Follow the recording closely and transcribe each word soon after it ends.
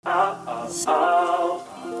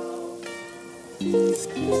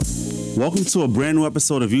Welcome to a brand new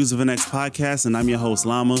episode of Views of an X podcast, and I'm your host,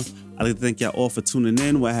 Lama. I'd like to thank y'all all for tuning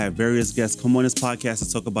in, where I have various guests come on this podcast to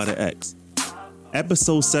talk about an X.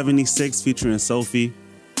 Episode 76 featuring Sophie.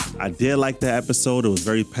 I did like that episode. It was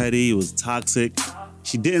very petty. It was toxic.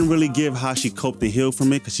 She didn't really give how she coped and healed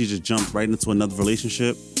from it because she just jumped right into another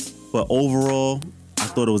relationship. But overall, I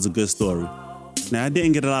thought it was a good story. Now, I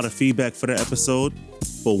didn't get a lot of feedback for the episode,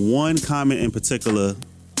 but one comment in particular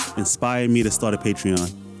inspired me to start a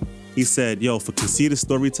Patreon. He said, yo, for conceited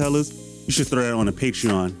storytellers, you should throw that on a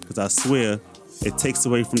Patreon because I swear it takes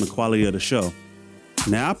away from the quality of the show.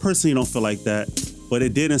 Now, I personally don't feel like that, but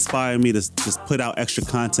it did inspire me to just put out extra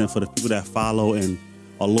content for the people that follow and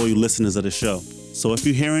are loyal listeners of the show. So if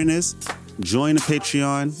you're hearing this, join the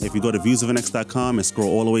Patreon. If you go to viewsofnx.com and scroll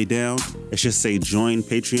all the way down, it should say join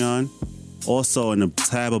Patreon. Also, in the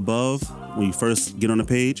tab above, when you first get on the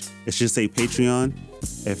page, it should say Patreon.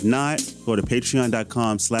 If not, go to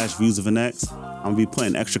patreon.com/viewsofnx. I'm going to be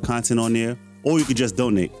putting extra content on there, or you could just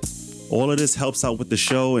donate. All of this helps out with the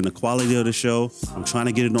show and the quality of the show. I'm trying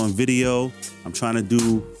to get it on video. I'm trying to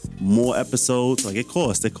do more episodes. Like, it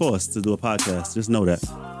costs to do a podcast. Just know that.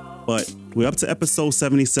 But we're up to episode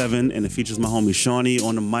 77, and it features my homie Shawnee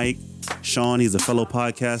on the mic. Sean, he's a fellow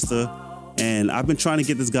podcaster. And I've been trying to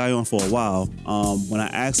get this guy on for a while. When I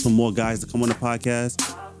asked for more guys to come on the podcast,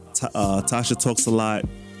 Tasha Talks a Lot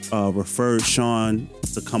referred Sean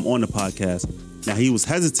to come on the podcast. Now, he was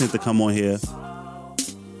hesitant to come on here.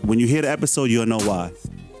 When you hear the episode, you'll know why.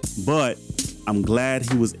 But I'm glad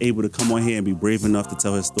he was able to come on here and be brave enough to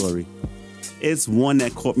tell his story. It's one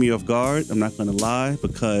that caught me off guard, I'm not gonna lie,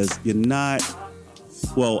 because I'm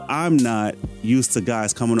not used to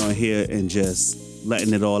guys coming on here and just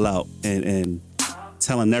letting it all out and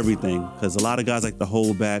telling everything. Because a lot of guys like to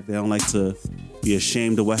hold back. They don't like to be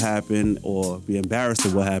ashamed of what happened or be embarrassed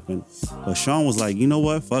of what happened. But Sean was like, you know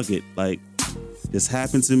what? Fuck it. Like, this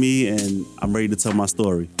happened to me and I'm ready to tell my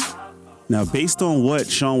story. Now, based on what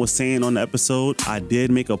Sean was saying on the episode, I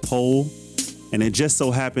did make a poll, and it just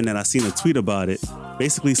so happened that I seen a tweet about it,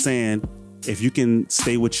 basically saying if you can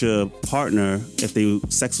stay with your partner if their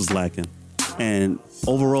sex was lacking. And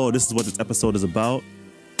overall, this is what this episode is about.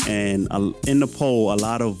 And in the poll, a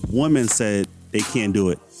lot of women said they can't do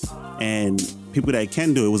it. And people that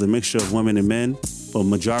can do it was a mixture of women and men, but a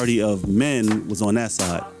majority of men was on that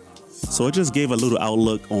side. So it just gave a little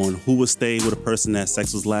outlook on who would stay with a person that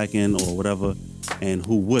sex was lacking or whatever, and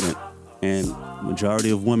who wouldn't. And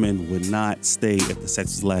majority of women would not stay if the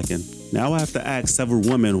sex was lacking. Now I have to ask several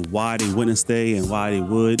women why they wouldn't stay and why they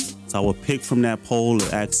would. So I would pick from that poll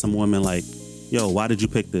and ask some women like, yo, why did you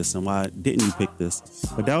pick this and why didn't you pick this?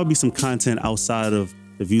 But that would be some content outside of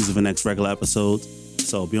the Views of an X regular episodes.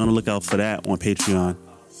 So be on the lookout for that on Patreon.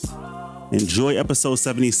 Enjoy episode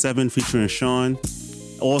 77 featuring Sean.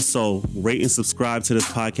 Also, rate and subscribe to this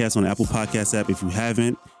podcast on the Apple Podcast app if you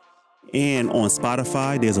haven't. And on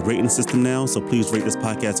Spotify, there's a rating system now, so please rate this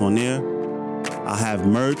podcast on there. I have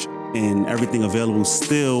merch and everything available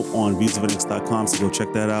still on viewsofnx.com, so go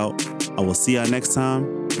check that out. I will see y'all next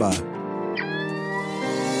time. Bye.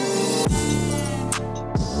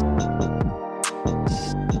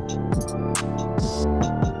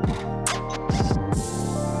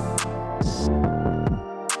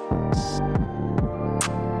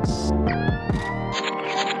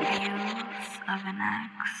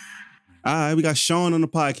 All right, we got Sean on the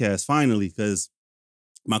podcast finally, because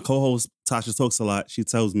my co-host Tasha Talks a Lot. She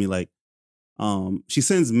tells me like, she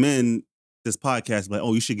sends men this podcast like,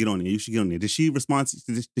 oh, you should get on there. You should get on there. Did she respond?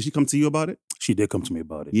 Did she come to you about it? She did come to me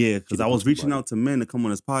about it. Yeah, because I was reaching out to men to come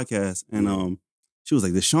on this podcast, and she was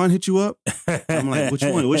like, "Did Sean hit you up?" I'm like, "Which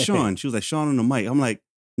one? Which Sean?" She was like, "Sean on the mic." I'm like,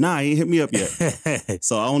 "Nah, he ain't hit me up yet."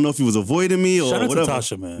 So I don't know if he was avoiding me or shout out whatever. To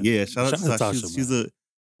Tasha, man. Yeah, shout out to Tasha.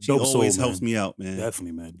 She always helps me out, man.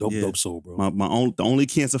 Definitely, man. Dope soul, bro. The only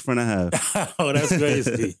cancer friend I have. Oh, that's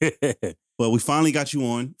crazy. But we finally got you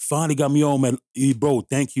on. Finally got me on, man. Bro,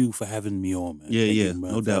 thank you for having me on, man. Yeah.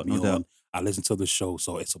 No doubt. I listen to the show,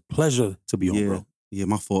 so it's a pleasure to be on, bro. Yeah,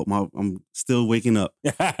 my fault. I'm still waking up.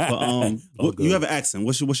 But you have an accent.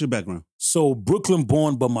 What's your background? So Brooklyn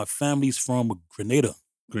born, but my family's from Grenada.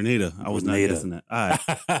 I was not guessing that. All right.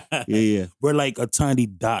 Yeah. We're like a tiny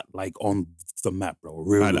dot, like on the map, bro.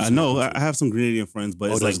 I know. I have some Grenadian friends,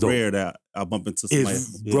 but it's like dope. Rare that I bump into somebody.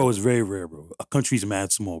 Bro, it's very rare, bro. A country's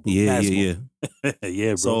mad small, bro. Yeah.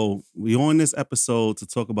 Yeah, bro. So we on this episode to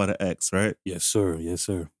talk about an ex, right? Yes, sir.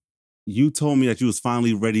 You told me that you was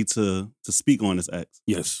finally ready to speak on this ex.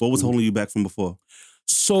 Yes. What was holding you back from before?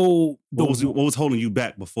 So what was holding you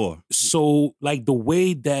back before? So like the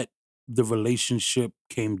way that the relationship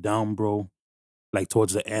came down, bro, like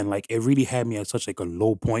towards the end, like it really had me at such like a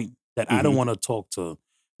low point that I don't want to talk to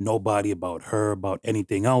nobody about her, about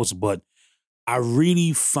anything else. But I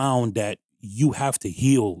really found that you have to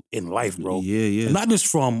heal in life, bro. Yeah, yeah. And not just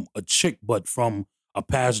from a chick, but from a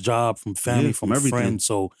past job, from family, Yeah, from everything. friends.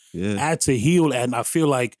 So Yeah. I had to heal, and I feel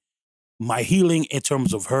like my healing in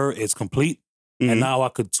terms of her is complete. Mhm. And now I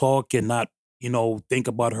could talk and not, think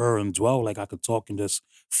about her and dwell. Like I could talk and just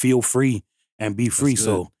feel free and be free. good.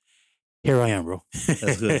 So here I am, bro.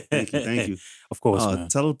 That's good. Thank you. Thank you. Of course, man.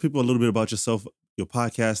 Tell people a little bit about yourself. You're a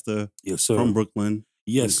podcaster Yes, sir. from Brooklyn.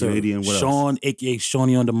 Yes, sir. Canadian. What Sean, aka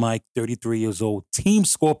Shawnee on the mic, 33 years old. Team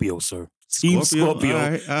Scorpio, sir. Team Scorpio.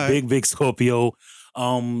 All right. Big Scorpio.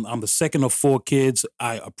 I'm the second of 4 kids.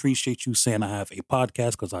 I appreciate you saying I have a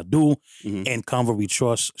podcast because I do. Mhm. And Convo We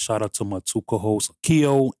Trust. Shout out to my 2 co-hosts,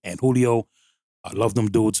 Keo and Julio. I love them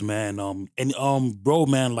dudes, man. Bro,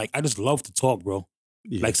 man, like I just love to talk, bro.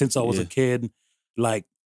 Yeah. Like since I was a kid, like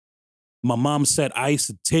my mom said I used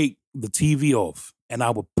to take the TV off and I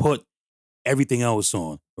would put everything else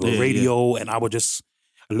on, the radio, and I would just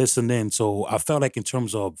listen in. So I felt like in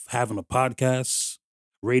terms of having a podcast,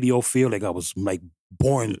 radio feel like I was like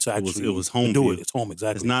born to actually it was home do for it. you. It's home,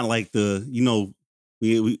 exactly. It's not like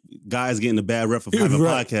we guys getting a bad rep for having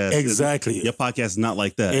Right, podcasts. exactly. Your podcast is not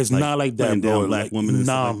like that. It's not like that, putting bro. down black Like, women and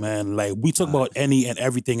nah, stuff like that. man. Like we talk about any and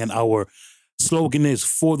everything, and our slogan is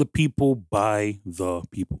 "For the people, by the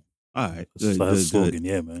people." All right. That's Good, the good, slogan, good.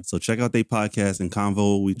 yeah, man. So check out their podcast and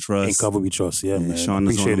Convo We Trust. And Cover We Trust, yeah, And man. Sean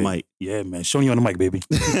is on Appreciate the it. mic. Yeah, man. Showing you on the mic, baby.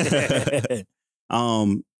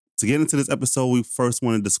 To get into this episode, we first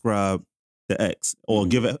want to describe the X, or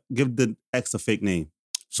give the X a fake name.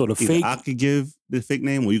 So the Either fake, I could give the fake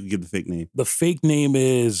name, or you could give the fake name. the fake name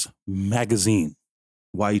is Magazine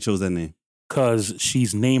Why you chose that name? because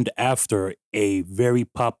she's named after a very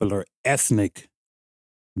popular ethnic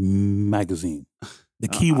magazine. The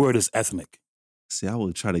key word is ethnic. See, I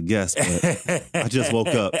would try to guess, but I just woke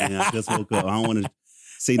up. Man. I just woke up. I don't want to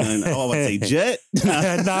say nothing. Oh, I say Jet.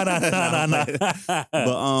 No. But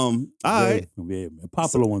all right. Yeah, man.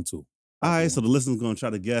 Popular one too. All right, so the listeners gonna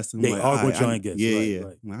try to guess. And They like, are all gonna right, try and guess. Yeah, Right, yeah.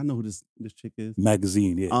 right. I know who this chick is.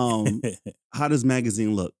 Magazine, yeah. How does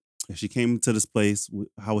Magazine look? If she came to this place,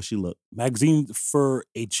 how would she look? Magazine, for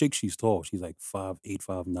a chick, she's tall. She's like 5'8",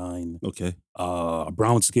 5'9". Okay.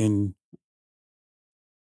 Brown skin,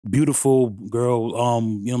 beautiful girl. You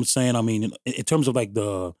know what I'm saying? I mean, in terms of like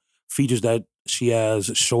the features that she has,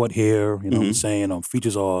 short hair, you know what I'm saying?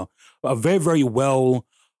 Features are a very, very well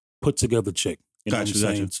put together chick. You know what I'm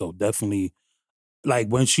saying? So definitely, like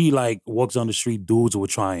when she like walks on the street, dudes will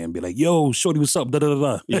try and be like, "Yo, shorty, what's up?" Da da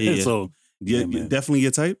da. Yeah. So Yeah, man. definitely your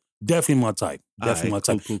type? Definitely my type. Definitely my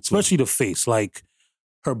type. Cool. Especially the face. Like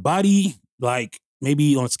her body, like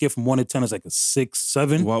maybe on a scale from 1 to 10 is like a 6,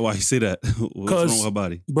 7. Why you say that? What's wrong with her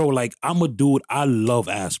body? Bro, like I'm a dude. I love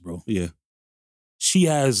ass, bro. Yeah. She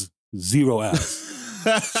has 0 ass.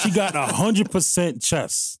 She got 100%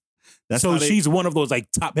 chest. That's so how they- she's one of those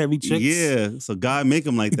like top heavy chicks. Yeah. So God make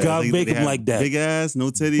them like that. God make they 'em have like that. Big ass, no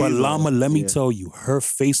titties. But Llama, let me yeah. tell you, her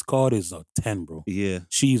face card is a 10, bro. Yeah.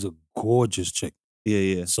 She's a gorgeous chick.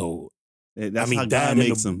 Yeah. So That's I mean, how that God and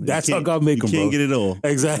makes the- them. that's how God make You 'em, can't bro. get it all.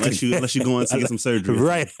 exactly. Unless you go in to get some surgery.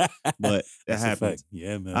 Right. But it That's a happens. fact.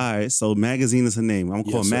 Yeah, man. All right. So Magazine is her name. I'm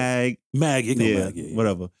gonna call Yes, her sir. Mag. Mag, you know Yeah. Mag, yeah.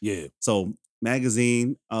 Whatever. Yeah. So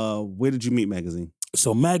Magazine. Where did you meet Magazine?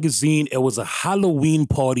 So Magazine, it was a Halloween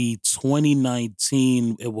party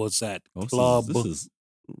 2019. It was at Club. This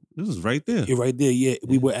is right there. You're right there. Yeah.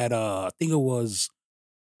 We were at I think it was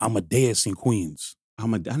Amadeus in Queens. I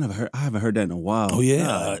haven't heard that in a while. Oh yeah.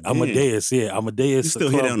 God damn. Amadeus, yeah. Amadeus. You still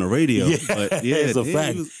Club. hear that on the radio. Yeah, But yeah, it's a damn,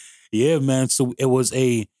 fact. you was- Yeah, man. So it was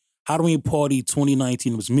a Halloween party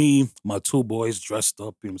 2019. It was me, my 2 boys dressed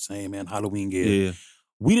up, you know what I'm saying, man, Halloween gear. yeah.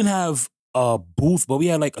 We didn't have a booth, but we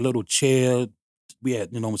had like a little chair. We had,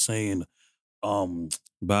 you know what I'm saying,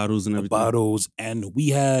 Bottles and everything. bottles. And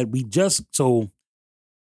so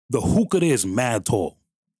the hookah there is mad tall.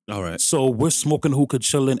 All right. So we're smoking hookah,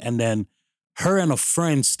 chilling, and then her and a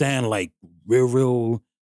friend stand like real,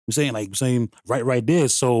 I'm saying right there.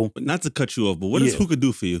 So But not to cut you off, but what does Yeah. hookah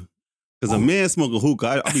do for you? Because a man smoking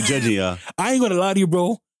hookah, I'll be judging y'all. I ain't gonna lie to you,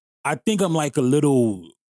 bro. I think I'm like a little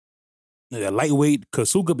lightweight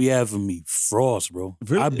because hookah be having me frost, bro.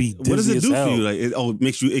 I be dizzy What does it as do hell. for you?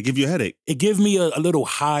 Like, it give you a headache. It gives me a little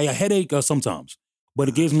high, a headache sometimes, but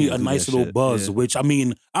it gives me can't a do nice that little shit. buzz. Yeah. Which I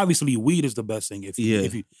mean, obviously, weed is the best thing if Yeah.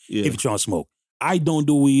 you're trying to smoke. I don't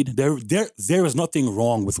do weed. There is nothing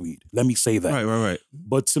wrong with weed. Let me say that. Right.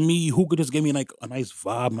 But to me, hookah just gave me like a nice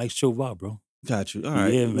vibe, nice chill vibe, bro. Got you. All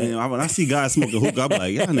right. Yeah, man. When I see guys smoking hookah, I'm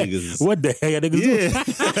like, y'all niggas. What the hell y'all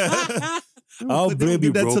niggas do? I'll blame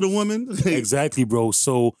you, that bro. to the woman. Exactly, bro.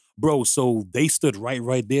 So they stood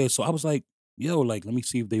right there. So I was like, yo, like, let me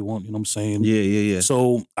see if they want, you know what I'm saying? Yeah.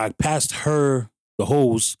 So I passed her the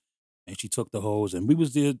hose, and she took the hose, and we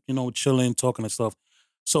was there, chilling, talking and stuff.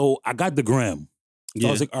 So I got the gram. So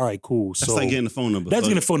I was like, all right, cool. That's like getting the phone number. That's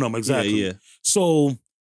getting the phone number, exactly. Yeah. So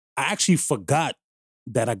I actually forgot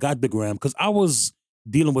that I got the gram because I was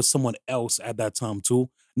dealing with someone else at that time too.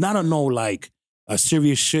 Not on no like a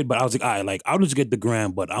serious shit, but I was like, all right, like I'll just get the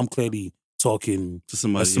gram, but I'm clearly talking to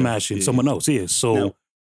somebody, smashing someone else. Yeah. So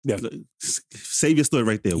now, save your story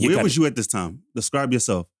right there. Where was you at this time? Describe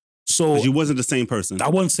yourself. So you wasn't the same person. I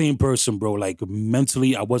wasn't the same person, bro. Like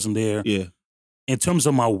mentally, I wasn't there. Yeah. In terms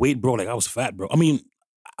of my weight, bro, like I was fat, bro. I mean,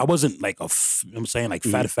 I wasn't like I'm saying like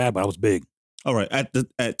fat, but I was big. All right. At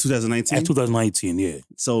 2019? At 2019, yeah.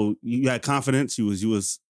 So you had confidence. You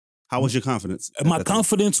was. How was your confidence? My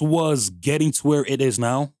confidence was getting to where it is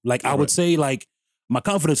now. Like I would say, like my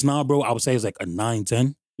confidence now, bro. I would say is like a 9,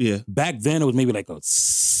 10. Yeah. Back then, it was maybe like a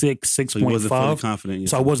 6.5. So you wasn't fully confident.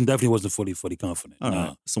 So I definitely wasn't fully confident. All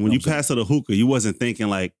right. So when you passed her the hookah, you wasn't thinking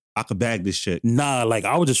like I could bag this shit. Nah, like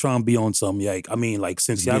I was just trying to be on something. Like I mean, like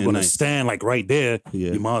since y'all gonna stand like right there,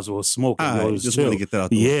 you might as well smoke. Just want to get that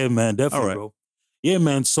out. Yeah, man, definitely, bro. Yeah,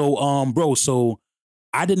 man. So, bro, so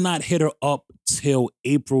I did not hit her up till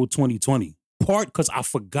April 2020. Part because I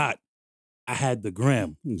forgot I had the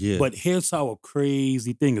gram. Yeah. But here's how a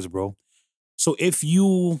crazy thing is, bro. So if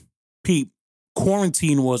you peep,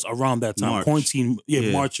 quarantine was around that time. March. Quarantine,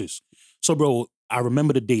 Marches. So, bro, I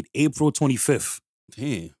remember the date, April 25th.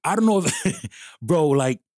 Damn. I don't know if, bro,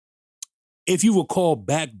 like, if you recall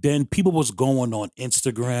back then, people was going on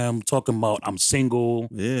Instagram talking about I'm single.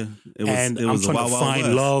 Yeah. It was I'm trying to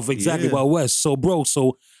find love. Exactly, Wild West. So, bro,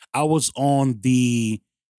 I was on the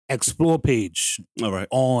Explore page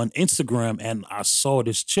on Instagram and I saw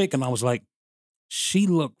this chick and I was like, she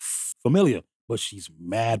looked familiar, but she's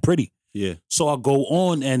mad pretty. Yeah. So I go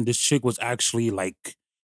on and this chick was actually like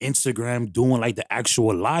Instagram doing like the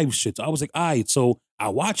actual live shit. So I was like, all right. So I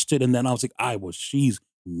watched it and then I was like, all right, well, she's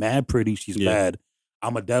mad pretty. She's bad.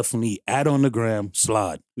 I'ma definitely add on the gram,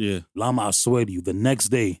 slide. Yeah. Llama, I swear to you, the next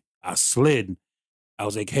day I slid. I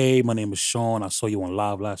was like, hey, my name is Sean. I saw you on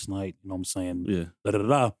live last night. You know what I'm saying? Yeah.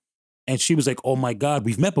 Da-da-da-da. And she was like, oh my God,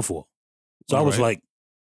 we've met before. So I was like,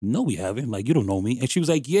 no, we haven't. Like, you don't know me. And she was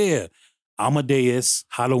like, yeah, Amadeus,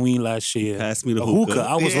 Halloween last year. Pass me the hookah.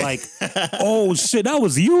 I was like, oh shit, that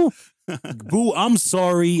was you? Boo, I'm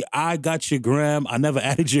sorry. I got your gram. I never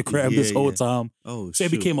added your gram this whole time. Oh, so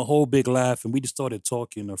it became a whole big laugh and we just started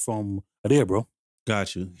talking from there, bro.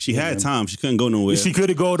 Got you. She had time. She couldn't go nowhere. She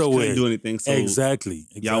couldn't go nowhere. She couldn't do anything. So exactly.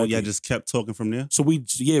 Y'all just kept talking from there? So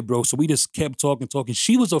bro. So we just kept talking.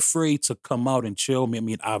 She was afraid to come out and chill. I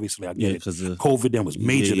mean, obviously, I get it. Because COVID then was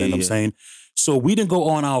major, then I'm saying. So we didn't go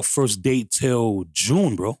on our first date till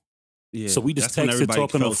June, bro. Yeah. So we just texted,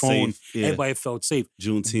 talking on the phone. Yeah. Everybody felt safe.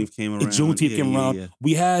 Juneteenth came around. Came around. Yeah.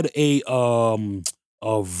 We had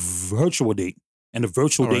a virtual date. And the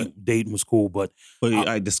virtual date was cool, but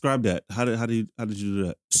I described that. How did you do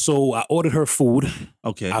that? So I ordered her food.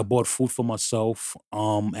 Okay. I bought food for myself.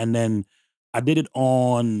 And then I did it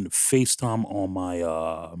on FaceTime on my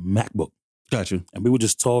MacBook. Got you. And we were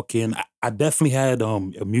just talking. I definitely had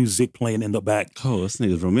a music playing in the back. Oh, this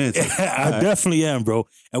nigga's romantic. I definitely am, bro.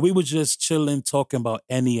 And we were just chilling, talking about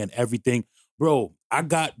any and everything. Bro, I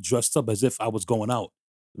got dressed up as if I was going out.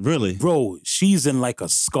 Really? Bro, she's in like a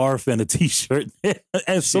scarf and a t-shirt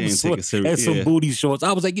and some booty shorts.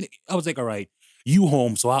 I was like, all right, you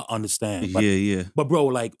home, so I understand. But, But bro,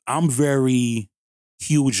 like I'm very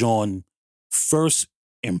huge on first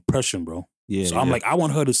impression, bro. Yeah. So I'm like, I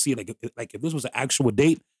want her to see like if this was an actual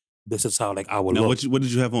date, this is how like I would look. What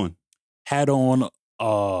did you have on? Had on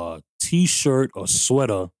a t-shirt, a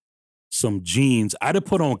sweater, some jeans. I didn't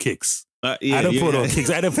put on kicks. I didn't put on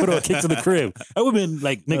kicks. I didn't put on kicks in the crib. That would have been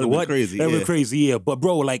like, nigga, what? Crazy. That would be crazy, yeah. But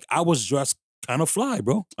bro, like I was dressed kind of fly,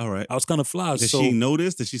 bro. All right. I was kind of fly. Did she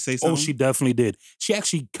notice? Did she say something? Oh, she definitely did. She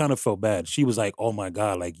actually kind of felt bad. She was like, oh my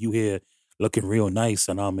God, like you here looking real nice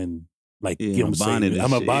and I'm in like, you know what I'm saying?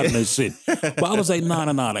 I'm a bonnet and shit. But I was like, nah.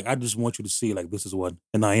 Like I just want you to see like this is what,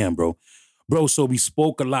 and I am, bro. Bro, so we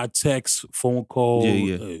spoke a lot, text, phone call,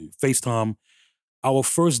 FaceTime. Our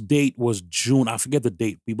first date was June. I forget the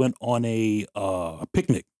date. We went on a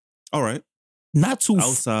picnic. All right. Not too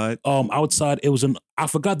outside. Outside. It was I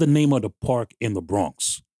forgot the name of the park in the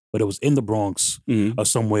Bronx, but it was in the Bronx or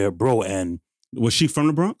somewhere, bro. And was she from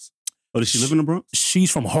the Bronx? Or did she live in the Bronx?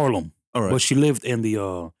 She's from Harlem. All right. But she lived in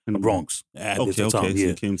the Bronx at this time. So Yeah.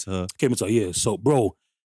 you came to her. Came into yeah. So, bro,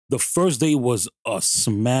 the first day was a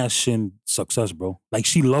smashing success, bro. Like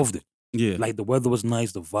she loved it. Yeah. Like the weather was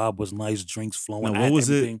nice, the vibe was nice, drinks flowing. Now, what was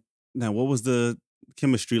it? Now, what was the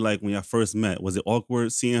chemistry like when y'all first met? Was it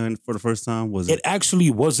awkward seeing her for the first time? Was it? It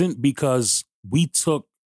actually wasn't because we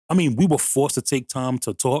were forced to take time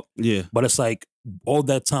to talk. Yeah. But it's like all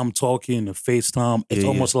that time talking and FaceTime, it's Yeah,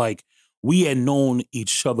 almost like we had known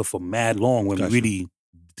each other for mad long when Gotcha. we really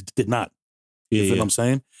did not. You feel what I'm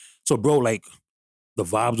saying? So, bro, like the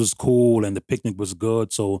vibes was cool and the picnic was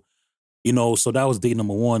good. So, so that was date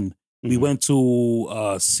number one. We went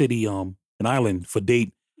to City in Island for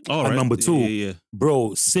date number two. Yeah.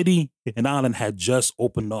 Bro, City and Island had just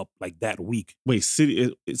opened up like that week. Wait,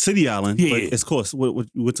 City Island? Yeah, but yeah. it's course. What,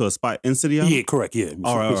 you went to a spot in City Island? Yeah, correct. Yeah.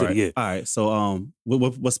 All right. City, yeah. All right. So,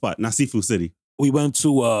 what spot? Not Seafood City. We went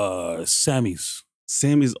to Sammy's.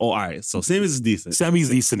 Sammy's. Oh, all right. So Sammy's is decent. Sammy's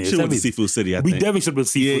decent. Should went to Seafood City. I we think. definitely should have been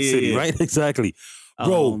Seafood City, yeah. right? Exactly,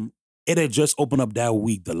 bro. It had just opened up that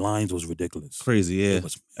week. The lines was ridiculous. Crazy, yeah.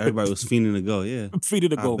 Everybody was fiending to go, yeah. Fiending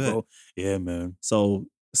to go, bro. Yeah, man. So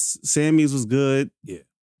Sammy's was good. Yeah.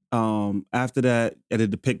 After that, at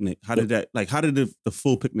the picnic, how did the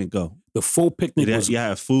full picnic go? The full picnic was you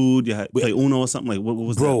had food, you had play Uno or something like what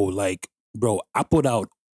was that? Bro, I put out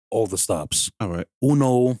all the stops. All right.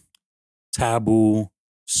 Uno, Taboo,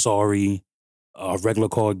 Sorry, regular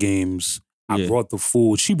card games. I brought the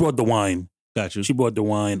food. She brought the wine. Got you. She brought the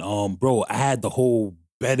wine. Bro, I had the whole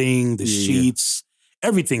bedding, the sheets,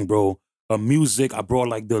 everything, bro. Music. I brought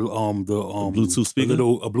like the Bluetooth speaker,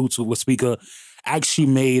 a Bluetooth speaker. I actually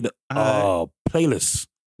made a playlist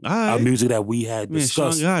of music that we had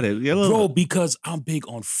discussed. Sean got it, bro. Because I'm big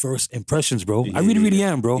on first impressions, bro. I really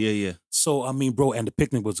am, bro. Yeah. So bro, and the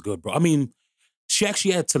picnic was good, bro. She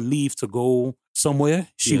actually had to leave to go somewhere.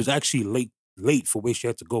 She was actually late for where she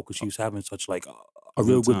had to go because she was having such like a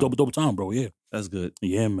real good double time, bro. Yeah, that's good.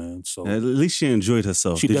 Yeah, man. So at least she enjoyed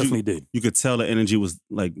herself. She definitely did. You could tell the energy was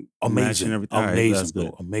like amazing, everything. Amazing, that's bro.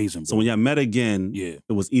 Good. Amazing. Bro. So when y'all met again,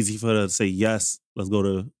 it was easy for her to say yes. Let's go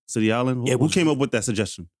to City Island. Who came up with that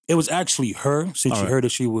suggestion? It was actually her. Since she heard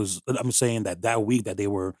that she was, I'm saying that week that they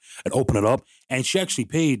were and open it up, and she actually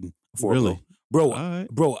paid for it, bro.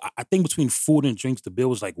 Bro, I think between food and drinks, the bill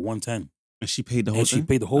was like $110. And she paid the whole thing? She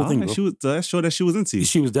paid the whole thing, bro. That showed that she was into you.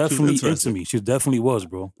 She was definitely into me. She definitely was,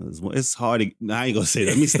 bro. It's hard to... I ain't going to say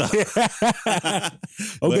that. Let me stop.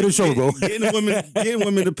 Okay, the show, bro. Getting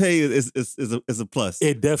women to pay is a plus.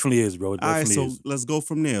 It definitely is, bro. It definitely is. Let's go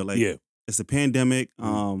from there. It's a pandemic.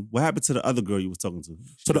 What happened to the other girl you was talking to?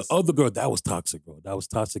 The other girl, that was toxic, bro. That was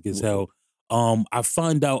toxic as hell. I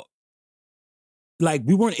find out...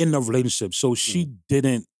 we weren't in a relationship, so she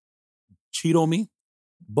didn't cheat on me.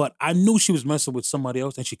 But I knew she was messing with somebody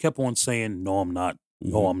else, and she kept on saying, "No, I'm not.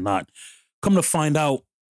 No, I'm not." Come to find out,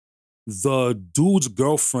 the dude's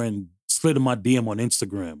girlfriend slid in my DM on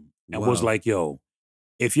Instagram and was like, "Yo,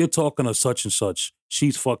 if you're talking to such and such,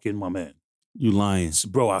 she's fucking my man." You lying,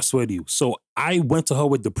 bro? I swear to you. So I went to her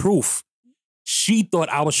with the proof. She thought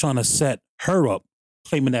I was trying to set her up,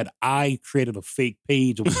 claiming that I created a fake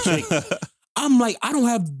page of a chick. I'm like, I don't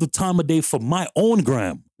have the time of day for my own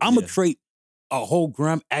gram. I'm gonna create a whole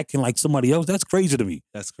gram acting like somebody else. That's crazy to me.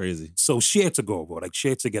 That's crazy. So she had to go, bro. She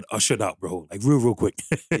had to get ushered out, bro. Real quick.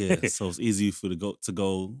 Yeah. So it's easy for to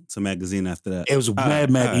go to magazine after that. It was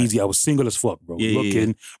mad easy. I was single as fuck, bro.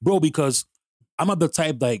 Looking, bro, because I'm not the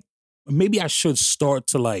type maybe I should start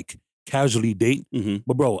to casually date,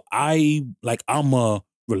 but bro, I'm a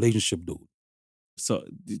relationship dude. So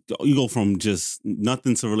you go from just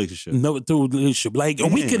nothing to relationship. No, to relationship.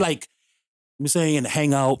 We could I'm saying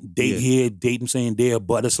hang out, date here, date I'm saying there,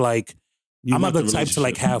 but it's I'm not the type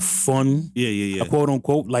to have fun. Yeah. Quote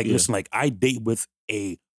unquote. Listen, I date with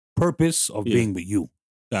a purpose of being with you.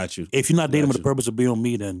 Got you. If you're not dating with the purpose of being with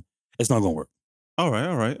me, then it's not gonna work. All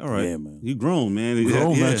right. Yeah, man. You grown, man.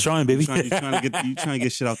 Man. Trying, baby. You trying to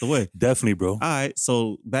get shit out the way. Definitely, bro. All right.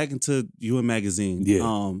 So back into you and magazine.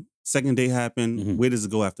 Yeah. Second date happened. Where does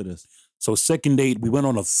it go after this? So second date, we went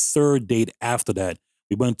on a third date after that.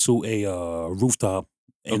 We went to a rooftop,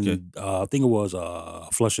 and I think it was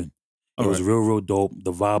Flushing. It was real dope.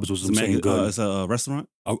 The vibes was good. It's a restaurant?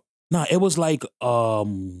 Nah, it was like a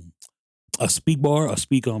speak bar,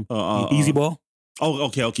 easy bar. Oh,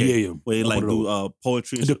 okay. Yeah. Where they do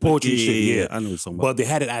poetry and the poetry shit, yeah. I know something. But they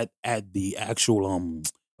had it at the actual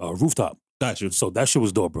rooftop. Got you. So that shit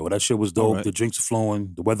was dope, bro. That shit was dope. Right. The drinks were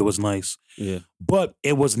flowing. The weather was nice. Yeah. But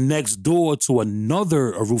it was next door to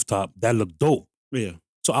another rooftop that looked dope. Yeah.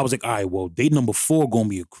 So I was like, all right, well, date number 4 gonna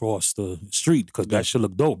be across the street because that shit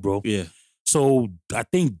looked dope, bro. Yeah. So I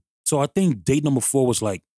think So I think date number 4 was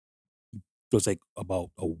like about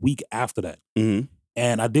a week after that. Mm-hmm.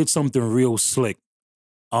 And I did something real slick.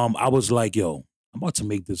 I was like, yo, I'm about to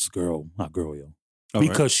make this girl my girl, yo. All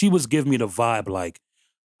Because right. she was giving me the vibe like,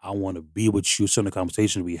 I want to be with you. Certain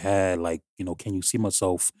conversations we had, like, you know, can you see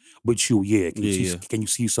myself with you? Yeah. Can you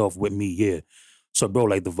see yourself with me? Yeah. So, bro,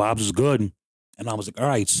 like the vibes was good. And I was like, all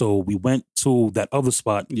right. So we went to that other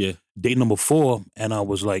spot, Yeah. date number 4. And I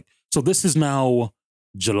was like, so this is now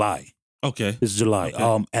July. Okay. This is July.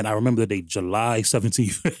 Okay. And I remember the date, July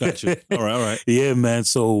 17th. Gotcha. All right. Yeah, man.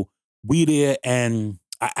 So we there and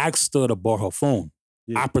I asked her to borrow her phone.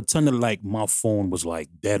 Yeah. I pretended like my phone was like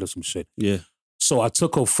dead or some shit. Yeah. So I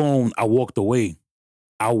took her phone. I walked away.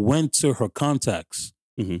 I went to her contacts.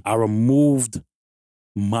 Mm-hmm. I removed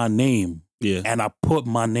my name. Yeah. And I put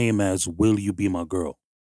my name as Will You Be My Girl?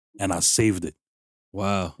 And I saved it.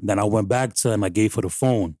 Wow. Then I went back to her and I gave her the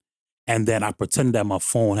phone. And then I pretended that my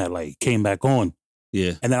phone had like came back on.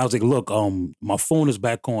 Yeah. And then I was like, look, my phone is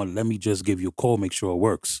back on. Let me just give you a call, make sure it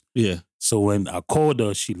works. Yeah. So when I called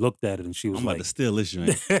her, she looked at it and she was I'm like, about to steal this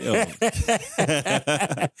joint. Yo.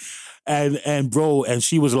 and bro, and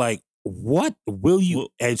she was like, what will you? Well,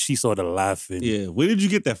 and she started laughing. Yeah. Where did you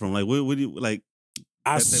get that from? Like, what do you like?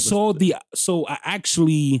 I that type of saw so I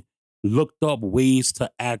actually looked up ways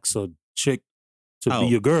to ask a chick to Oh.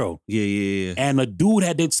 be a girl. Yeah. And a dude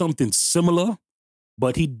had did something similar,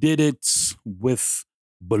 but he did it with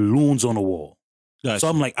balloons on the wall. Gotcha. So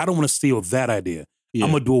I'm like, I don't want to steal that idea. Yeah.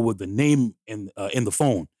 I'm gonna do it with the name in the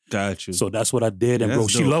phone. Got you. So that's what I did, and bro,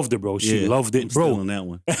 that's she dope. loved it, bro. She Yeah, loved it, I'm bro. stealing that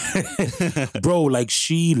one. Bro, like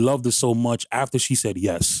she loved it so much. After she said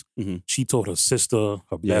yes, Mhm. she told her sister,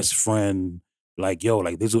 her Yeah. best friend, like, yo,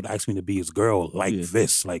 like this would ask me to be his girl, like Yeah.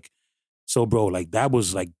 this, like. So, bro, that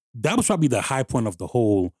was probably the high point of the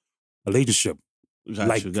whole relationship,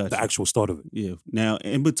 Got you. the actual start of it. Yeah. Now,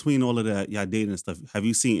 in between all of that, y'all dating and stuff, have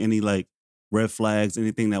you seen any like red flags,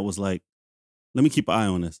 anything that was like, let me keep an eye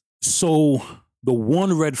on this? So the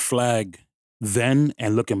one red flag then,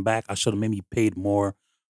 and looking back, I should have maybe paid more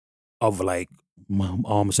of like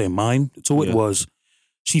mind to it. Yeah. Was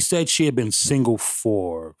she said she had been single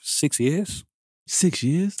for 6 years? 6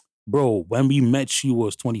 years? Bro, when we met, she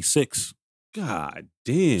was 26. God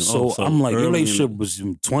damn. So I'm like, your early in relationship was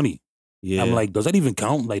in 20. Yeah. I'm like, does that even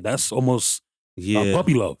count? Like, that's almost yeah.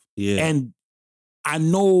 puppy love. Yeah. And I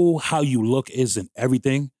know how you look isn't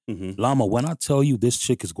everything. Mhm. Llama, when I tell you this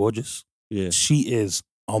chick is gorgeous, Yeah. she is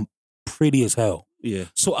pretty as hell. Yeah.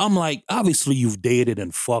 So I'm like, obviously you've dated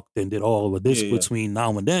and fucked and did all of this Yeah. between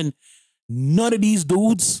now and then. None of these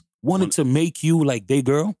dudes wanted to make you like they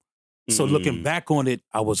girl. So looking Mm. back on it,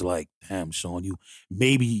 I was like, damn, Sean, you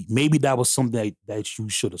maybe that was something that you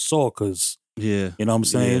should have saw, because Yeah. you know what I'm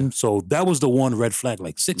saying? Yeah. So that was the one red flag.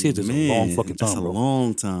 Like 6 years is a long fucking time, That's a bro.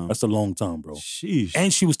 long time. That's a long time, bro. Sheesh.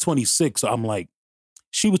 And she was 26. So I'm like,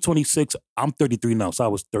 she was 26. I'm 33 now. So I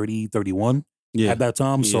was 30, 31 yeah. at that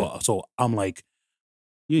time. Yeah. So I'm like,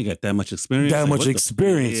 You ain't got that much experience. that Like, much what the-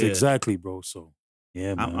 experience. Yeah. Exactly, bro. So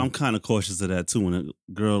yeah, man. I'm kind of cautious of that too. When a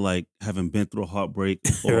girl like having been through a heartbreak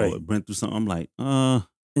or Right. been through something, I'm like,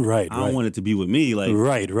 right. I don't want it to be with me. Like,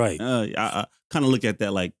 right. I kind of look at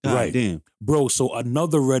that like, God Right. damn. Bro, so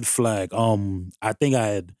another red flag. I think I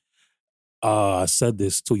had said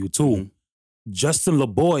this to you too. Mhm. Justin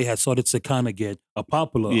LeBoy had started to kind of get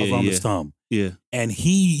popular Yeah, around yeah. this time. Yeah. And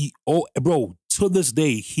bro, to this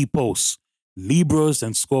day, he posts Libras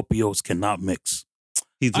and Scorpios cannot mix.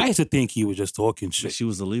 I used to think he was just talking shit. She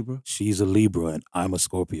was a Libra. She's a Libra and I'm a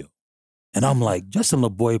Scorpio. And I'm like, Justin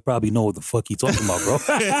LeBoy probably know what the fuck he talking about, bro.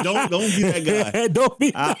 Don't be that guy. Don't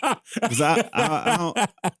be. Because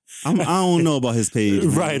I don't know about his page.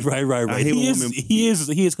 man. Right. I hate when women- He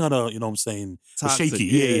is kind of, you know what I'm saying, Toxic. shaky.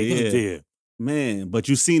 Yeah. Man, but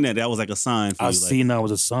you seen that was like a sign for I you. seen that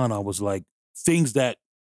was a sign. I was like, things that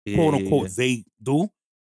Like, quote unquote they do,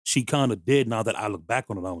 she kind of did. Now that I look back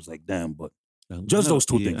on it, I was like, damn, but just those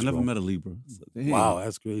two things, I never bro. met a Libra. So, damn. wow,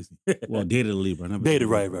 that's crazy. Well, dated a Libra. I never Dated,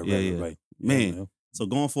 met a right. Libra. Yeah. Yeah, Man. So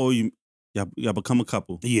going forward, y'all become a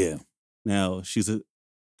couple. Yeah, Now she's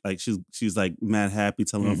like mad happy,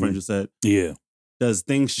 telling her friend you said. yeah. Does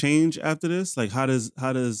things change after this? Like how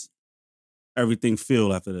does everything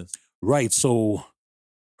feel after this? Right. So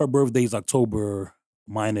her birthday's October.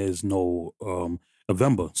 Mine is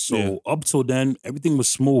November. So Yeah. up till then, everything was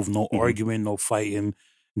smooth. No Mhm. arguing, no fighting,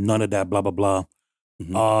 none of that. Blah blah blah.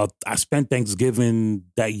 Mhm. I spent Thanksgiving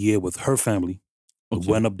that year with her family. Okay.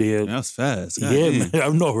 Went up there. That's fast. God Yeah, damn. man, I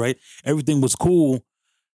know, right? Everything was cool.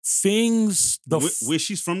 Things Where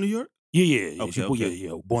she's from New York? yeah. Okay, She, okay.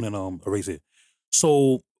 yeah. Born in raised here.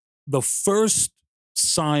 So the first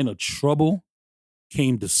sign of trouble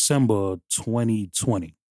came December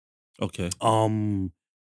 2020. Okay.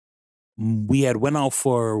 We had went out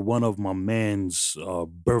for one of my man's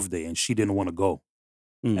birthday, and she didn't want to go.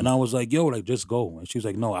 And I was like, yo, like, just go. And she was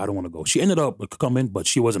like, no, I don't want to go. She ended up coming, but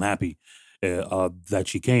she wasn't happy that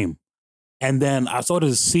she came. And then I started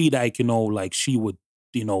to see that, like she would,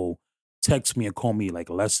 text me and call me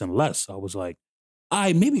like less and less. I was like,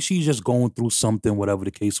 maybe she's just going through something, whatever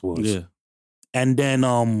the case was. Yeah. And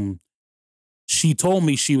then she told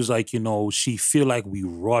me, she was like, she feel like we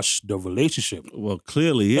rushed the relationship. Well,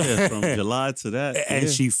 clearly, yeah, from July to that. And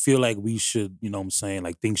yeah. she feel like we should,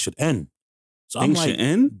 like things should end. So Things I'm like, should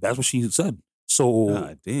end? that's what she said. So,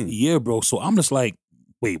 God damn. yeah, bro. So I'm just like,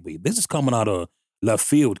 wait, this is coming out of left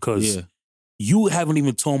field because Yeah. you haven't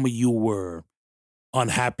even told me you were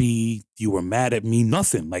unhappy, you were mad at me,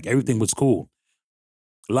 nothing. Like everything was cool.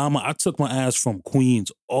 Llama, I took my ass from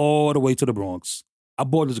Queens all the way to the Bronx. I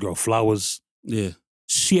bought this girl flowers. Yeah.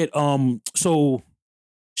 She had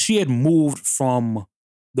she had moved from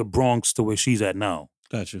the Bronx to where she's at now.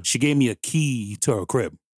 Gotcha. She gave me a key to her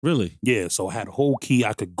crib. Really? Yeah, so I had a whole key.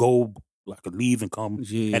 I could go, I could leave and come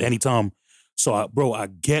at any time. So, I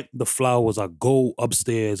get the flowers. I go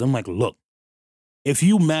upstairs. I'm like, look, if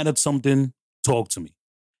you mad at something, talk to me.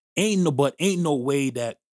 Ain't no way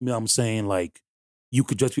that, what I'm saying, like, you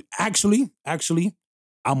could just be, actually,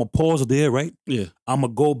 I'm going to pause there, right? Yeah. I'm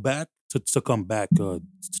going to go back to come back to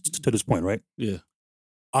this point, right? Yeah.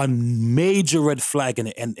 A major red flag, and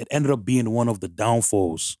it ended up being one of the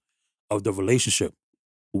downfalls of the relationship.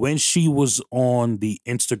 When she was on the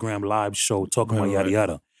Instagram live show talking about yada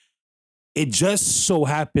yada, it just so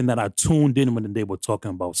happened that I tuned in when they were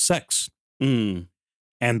talking about sex. And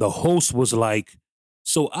the host was like,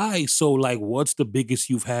 so like, what's the biggest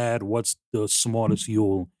you've had? What's the smartest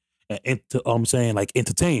you'll,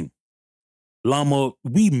 entertain? Llama,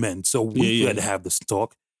 we men, so we had to have this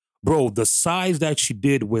talk. Bro, the size that she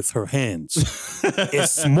did with her hands is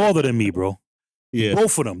smaller than me, bro. Yeah.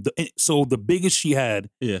 Both of them. So the biggest she had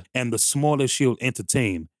and the smallest she'll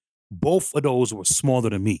entertain, both of those were smaller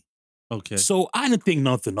than me. Okay. So I didn't think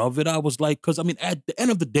nothing of it. I was like, because, at the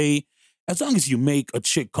end of the day, as long as you make a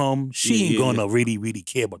chick come, she ain't gonna really, really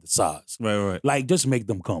care about the size. Right. Like, just make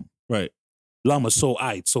them come. Right. Llama, so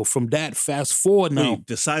so from that, fast forward now. Wait,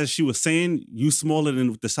 the size she was saying, you smaller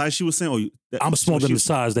than the size she was saying? I'm smaller than the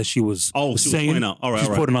size that she was saying. She was pointing out. All right, She's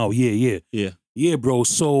pointing out, yeah. Yeah, bro.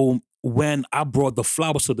 So when I brought the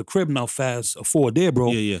flowers to the crib, now fast forward there,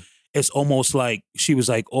 bro. Yeah. It's almost like she was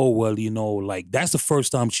like, oh, well, like that's the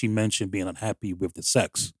first time she mentioned being unhappy with the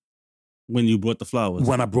sex. When you brought the flowers?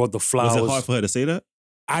 When I brought the flowers. Was it hard for her to say that?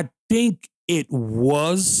 I think it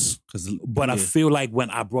was, but I feel like when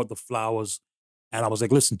I brought the flowers and I was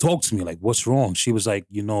like, listen, talk to me. Like, what's wrong? She was like,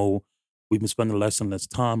 we've been spending less and less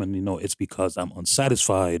time and, it's because I'm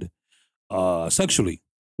unsatisfied sexually.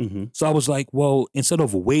 Mm-hmm. So I was like, well, instead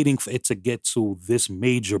of waiting for it to get to this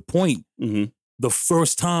major point, the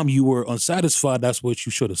first time you were unsatisfied, that's what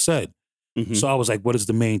you should have said. Mm-hmm. So I was like, what is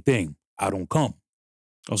the main thing? I don't come.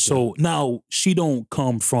 Okay. So now she don't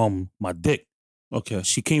come from my dick. Okay.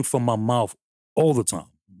 She came from my mouth all the time.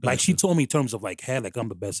 Gotcha. Like she told me in terms of like head, like I'm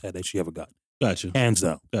the best head that she ever got. Gotcha. Hands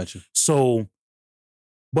down. Gotcha. So,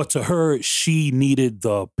 but to her, she needed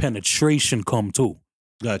the penetration come too.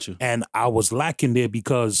 Gotcha. And I was lacking there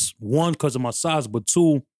because one, because of my size, but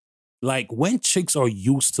two, like when chicks are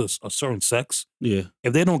used to a certain sex, if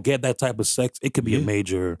they don't get that type of sex, it could be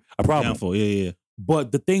a problem. Downfall. Yeah.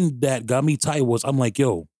 But the thing that got me tight was I'm like,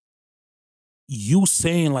 yo, you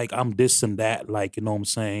saying like I'm this and that, like, you know what I'm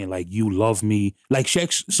saying? Like you love me. Like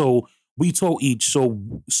so we told each,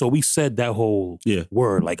 so we said that whole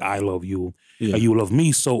word, like I love you, you love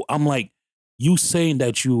me. So I'm like, you saying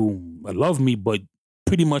that you love me, but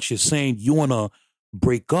pretty much you're saying you want to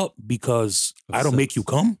break up because I don't make you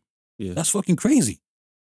come? Yeah. That's fucking crazy.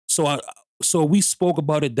 So we spoke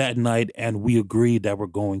about it that night and we agreed that we're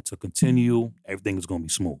going to continue. Everything is going to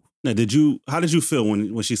be smooth. Now, how did you feel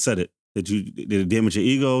when she said it? Did it damage your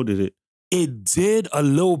ego? It did a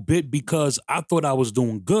little bit because I thought I was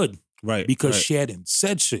doing good. Right. Because she hadn't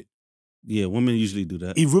said shit. Yeah, women usually do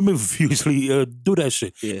that. Women usually do that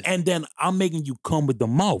shit. Yeah. And then I'm making you come with the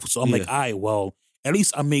mouth. So I'm like, all right, well, at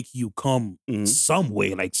least I make you come some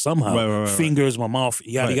way, like somehow. Right. Fingers, my mouth,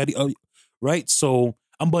 yada. Right? So,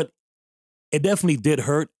 but it definitely did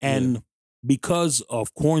hurt. And because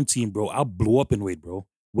of quarantine, bro, I blew up in weight, bro.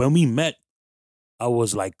 When we met, I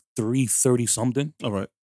was like 330 something. All right.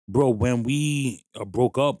 Bro, when we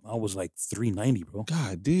broke up, I was like 390, bro.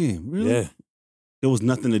 God damn, really? Yeah. There was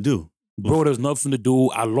nothing to do. Bro, there's nothing to do.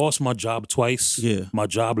 I lost my job twice. Yeah. My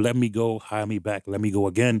job let me go, hire me back, let me go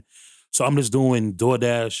again. So I'm just doing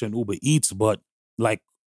DoorDash and Uber Eats, but like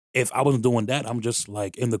if I wasn't doing that, I'm just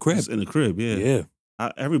like in the crib. Just in the crib, yeah. Yeah.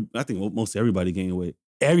 I think most everybody gaining weight.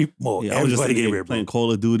 I was just everybody getting weight, playing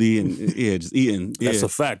Call of Duty and just eating. Yeah. That's a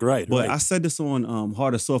fact, right? But right. I said this on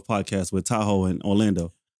Hard or Soft podcast with Tahoe and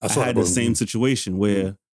Orlando. I had the same situation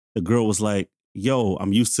where the girl was like, yo,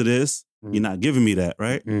 I'm used to this. You're not giving me that,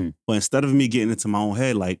 right? But instead of me getting into my own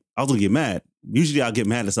head, like, I was gonna get mad. Usually I'll get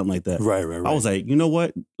mad at something like that. Right. I was like, you know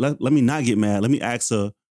what? Let me not get mad. Let me ask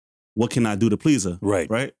her, what can I do to please her?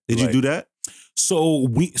 Right. Did you do that? So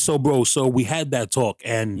we had that talk,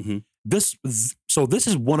 and this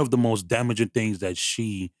is one of the most damaging things that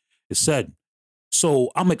she said.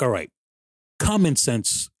 So I'm like, all right, common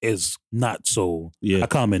sense is not so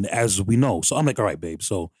common as we know. So I'm like, all right, babe.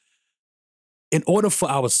 So in order for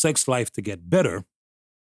our sex life to get better,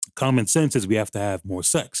 common sense is we have to have more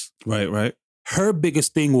sex. Right. Her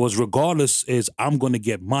biggest thing was, regardless, is I'm going to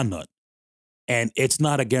get my nut, and it's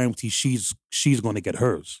not a guarantee she's going to get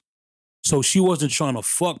hers. So she wasn't trying to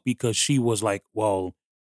fuck because she was like, well,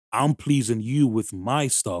 I'm pleasing you with my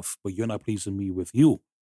stuff, but you're not pleasing me with you.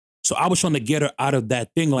 So I was trying to get her out of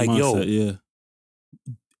that thing, like, mindset,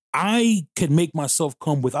 I can make myself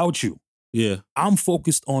come without you. Yeah. I'm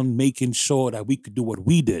focused on making sure that we could do what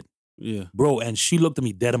we did. Yeah. Bro, and she looked at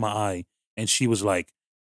me dead in my eye and she was like,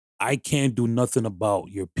 I can't do nothing about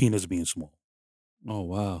your penis being small. Oh,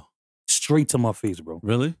 wow. Straight to my face, bro.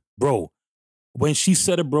 Really? Bro, when she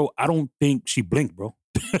said it, bro, I don't think she blinked, bro.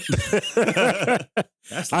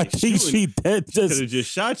 That's like I think she dead just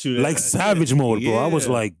shot you. Like savage mode, bro. I was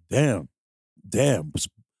like, damn.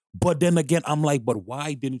 But then again, I'm like, but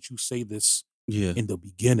why didn't you say this in the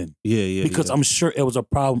beginning? Yeah. Because I'm sure it was a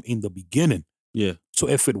problem in the beginning. Yeah. So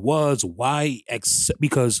if it was, why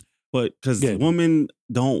because women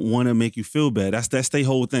don't want to make you feel bad. That's their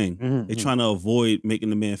whole thing. They're trying to avoid making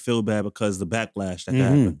the man feel bad because the backlash that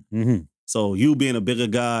can happen. So you being a bigger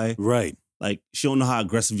guy, right? Like, she don't know how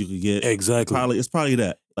aggressive you could get. Exactly. It's probably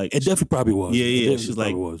that. Like, it definitely probably was. Yeah. She's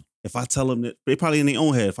like, if I tell him that, they probably in their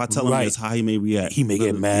own head. If I tell him that's how he may react, he may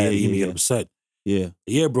get mad. He may get upset.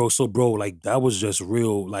 Yeah, bro. So, bro, like, that was just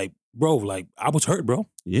real. Like, bro, like, I was hurt, bro.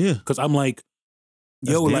 Yeah, because I'm like,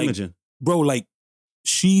 that's damaging. like, bro, like,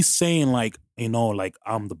 she's saying, like, like,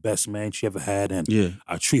 I'm the best man she ever had, and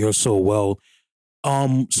I treat her so well.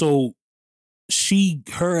 So she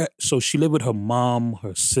lived with her mom,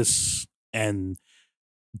 her sis, and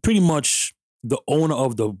pretty much the owner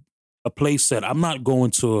of a place said, I'm not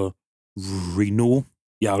going to renew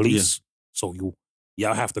y'all lease, so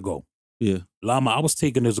y'all have to go. Yeah. Llama, I was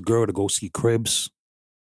taking this girl to go see cribs.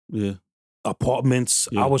 Yeah. Apartments.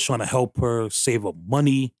 I was trying to help her save up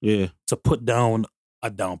money to put down a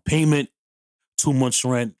down payment, 2 months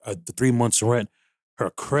rent, 3 months rent,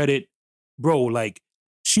 her credit. Bro, like,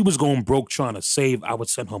 she was going broke trying to save. I would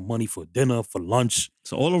send her money for dinner, for lunch.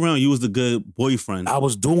 So all around, you was the good boyfriend. I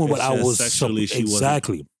was doing what I was sexually. She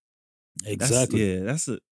exactly.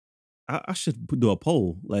 I should do a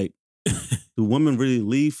poll. Like, do women really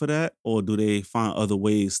leave for that, or do they find other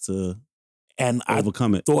ways to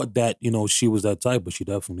overcome it? Thought that she was that type, but she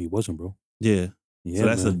definitely wasn't, bro. Yeah. So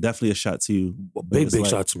that's definitely a shot to you. Big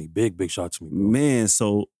shot to me. Big shot to me, bro. Man,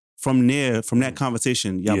 so from that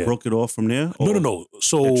conversation, y'all broke it off from there? No.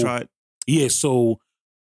 So so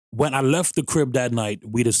when I left the crib that night,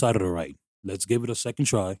 we decided, all right, let's give it a second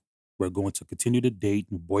try. We're going to continue to date,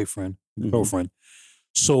 boyfriend, girlfriend.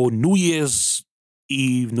 So New Year's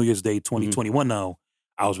Eve, New Year's Day, 2021 now,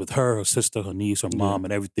 I was with her sister, her niece, her mom,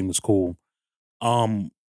 and everything was cool.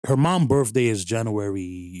 Her mom's birthday is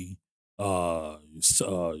January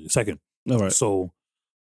 2nd. All right. So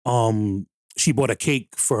she bought a cake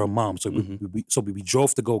for her mom. So we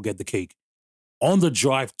drove to go get the cake. On the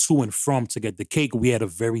drive to and from to get the cake, we had a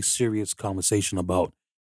very serious conversation about,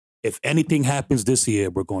 if anything happens this year,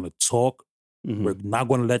 we're going to talk. We're not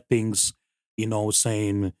going to let things,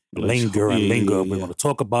 linger. We're going to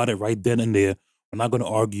talk about it right then and there. We're not going to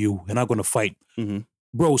argue. We're not going to fight.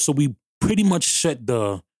 Bro, so we pretty much set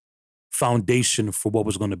the foundation for what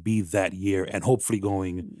was going to be that year and hopefully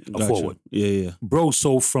going forward. Yeah. Bro,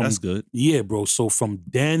 so from... That's good. Yeah, bro. So from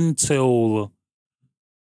then till,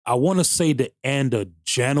 I want to say the end of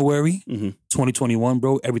January 2021,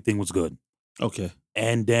 bro, everything was good. Okay.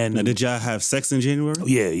 And then... Now, did y'all have sex in January?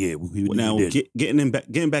 Yeah. We did.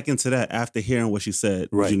 Getting back into that after hearing what she said,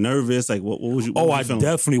 was you nervous? Like, what was you? I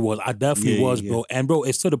definitely was. I definitely was, bro. And bro,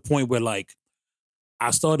 it's to the point where, like, I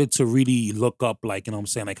started to really look up, like, you know what I'm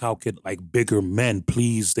saying, like, how could, like, bigger men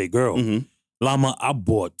please their girl? Llama, I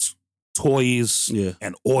bought toys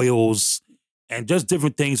and oils and just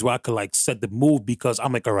different things where I could, like, set the mood, because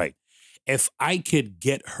I'm like, all right, if I could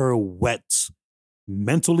get her wet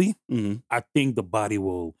mentally, Mm-hmm. I think the body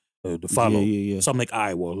will follow. Yeah. So I'm like, all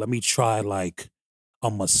right, well, let me try like a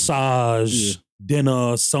massage,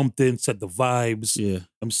 dinner, something, set the vibes. Yeah.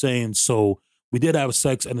 I'm saying, so we did have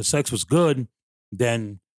sex and the sex was good.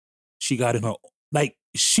 Then she got in her, like,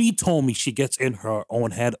 she told me she gets in her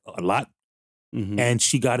own head a lot. Mm-hmm. And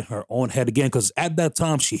she got in her own head again because at that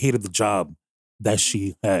time she hated the job that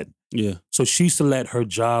she had. Yeah. So she used to let her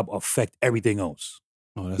job affect everything else.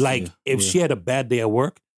 Oh, that's Like if she had a bad day at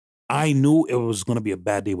work, I knew it was going to be a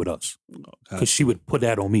bad day with us because she would put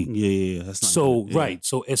that on me. Yeah. That's not so good. Yeah. right.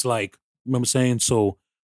 So it's like, remember saying, so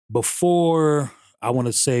before I want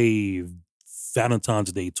to say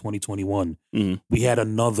Valentine's Day 2021, we had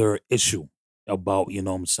another issue about, you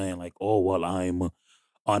know what I'm saying, like, oh, well, I'm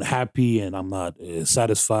unhappy and I'm not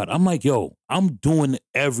satisfied. I'm like, yo, I'm doing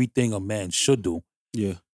everything a man should do.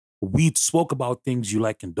 Yeah. We spoke about things you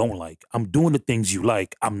like and don't like. I'm doing the things you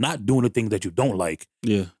like. I'm not doing the things that you don't like.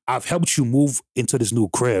 Yeah. I've helped you move into this new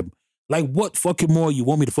crib. Like, what fucking more you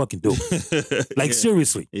want me to fucking do? Like,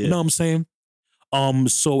 seriously. Yeah. You know what I'm saying?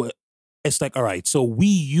 So it's like, all right, so we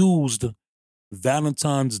used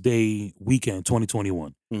Valentine's Day weekend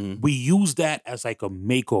 2021. We used that as like a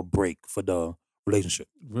make or break for the relationship.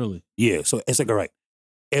 Really? Yeah. So it's like, all right,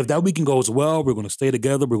 if that weekend goes well, we're going to stay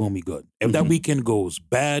together. We're going to be good. If that weekend goes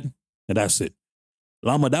bad, then that's it.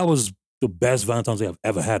 Llama, that was the best Valentine's Day I've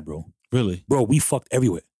ever had, bro. Really? Bro, we fucked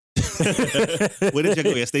everywhere. Where did you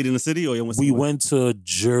go? You stayed in the city or you went somewhere? We went to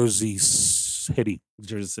Jersey City.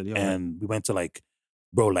 Jersey City. And we went to like,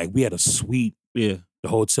 bro, like we had a suite. Yeah. The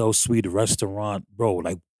hotel suite, the restaurant. Bro,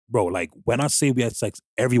 like when I say we had sex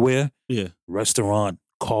everywhere, yeah. Restaurant,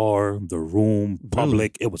 car, the room,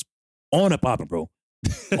 public, it was on and popping, bro.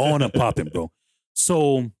 On and popping, bro.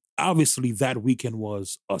 So obviously that weekend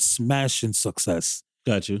was a smashing success.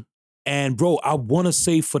 Got you. And bro, I want to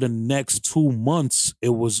say for the next 2 months, it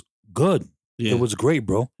was good. Yeah. It was great,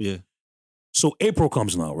 bro. Yeah. So April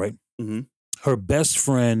comes now, right? Mm-hmm. Her best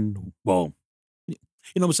friend, well, you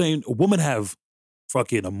know what I'm saying? Women have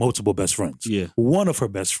fucking multiple best friends. Yeah. One of her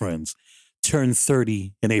best friends turned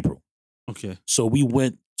 30 in April. Okay. So we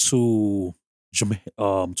went to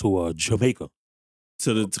Jamaica.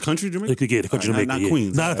 To the country Jamaica? Yeah, the country Jamaica. Not yeah.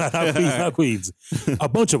 Queens. Not Queens. A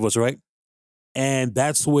bunch of us, right? And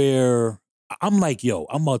that's where I'm like, yo,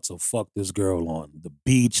 I'm about to fuck this girl on the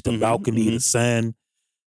beach, the balcony, the sand.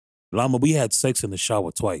 Llama, we had sex in the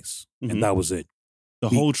shower twice, and that was it. The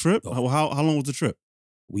whole trip? How long was the trip?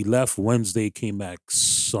 We left Wednesday, came back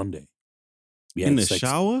Sunday. We had in the sex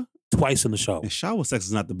shower? Twice in the shower. And shower sex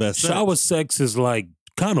is not the best Shower sex is like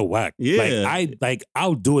kind of whack. Yeah. Like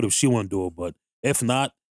I'll do it if she want to do it, but if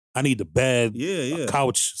not, I need the bed, a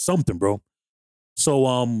couch, something, bro. So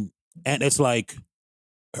and it's like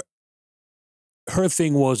her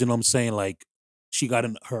thing was, you know what I'm saying, like she got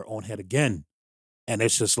in her own head again. And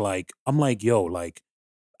it's just like, I'm like, yo, like,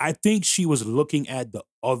 I think she was looking at the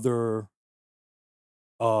other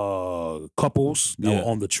couples that were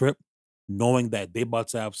on the trip, knowing that they about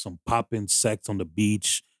to have some popping sex on the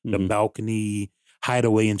beach, the balcony,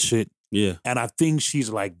 hideaway and shit. Yeah. And I think she's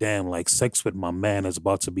like, damn, like sex with my man is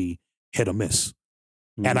about to be hit or miss.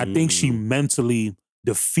 And I think she mentally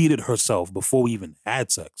defeated herself before we even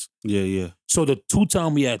had sex. Yeah. So the 2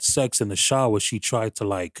 times we had sex in the shower, she tried to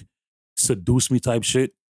like seduce me type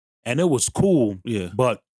shit. And it was cool. Yeah.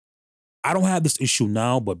 But I don't have this issue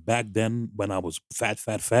now, but back then when I was fat,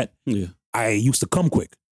 yeah, I used to come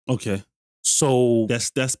quick. Okay. So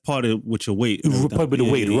that's part of with your weight. Part of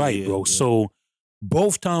the weight, right, bro. Yeah. So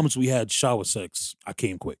both times we had shower sex, I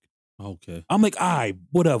came quick. Okay. I'm like, all right,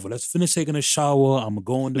 whatever. Let's finish taking a shower. I'm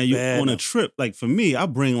going to now bed. You on a trip, like for me, I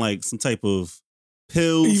bring like some type of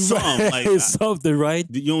pills, something. Like something, right?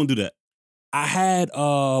 You don't do that. I had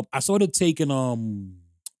I started taking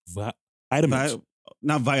vitamins.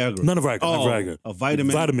 Not Viagra. None of Viagra. Oh, not Viagra. A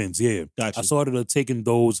vitamin. Vitamins, yeah. Gotcha. I started taking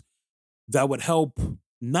those that would help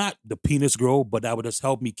not the penis grow, but that would just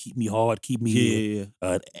help me keep me hard, keep me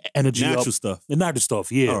energy natural up. stuff. The natural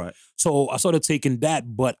stuff, yeah. All right. So I started taking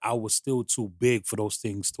that, but I was still too big for those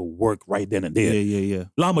things to work right then and there. Yeah.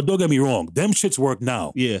 Llama, don't get me wrong. Them shits work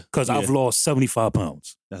now. Yeah. Because I've lost 75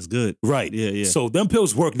 pounds. That's good. Right. Yeah. So them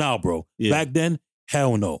pills work now, bro. Yeah. Back then,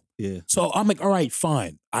 hell no. Yeah. So I'm like, all right,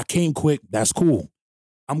 fine. I came quick. That's cool.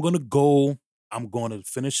 I'm going to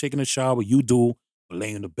finish taking a shower. You do.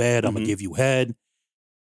 Lay in the bed. I'm going to give you head.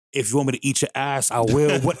 If you want me to eat your ass, I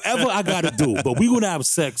will. Whatever I got to do. But we're going to have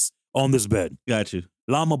sex on this bed. Got you.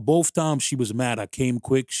 Llama, both times she was mad. I came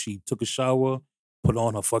quick. She took a shower, put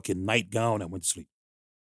on her fucking nightgown, and went to sleep.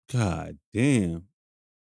 God damn.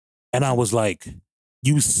 And I was like,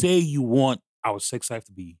 You say you want our sex life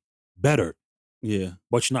to be better, Yeah.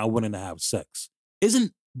 but you're not willing to have sex.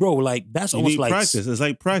 Isn't, bro, like, that's You almost need like practice. It's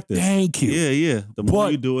like practice. Thank you. Yeah. The more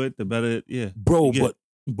But- you do it, the better. Yeah. Bro, You get-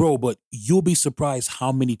 but you'll be surprised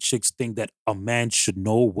how many chicks think that a man should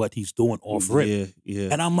know what he's doing off rip. Yeah.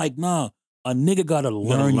 And I'm like, nah, a nigga gotta You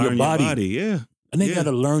gotta learn your body. Yeah. A nigga Yeah.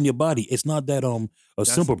 gotta learn your body. It's not that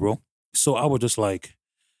simple, bro. So I was just like,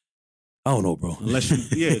 I don't know, bro. Unless you,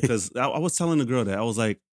 yeah, because I was telling the girl that I was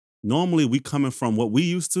like, normally we coming from what we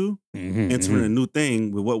used to, entering a new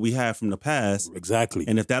thing with what we had from the past. Exactly.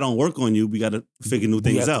 And if that don't work on you, we got to figure new You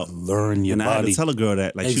things have out. to learn your And I had body. to tell a girl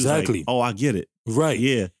that, like, Exactly. she was like, "Oh, I get it." Right.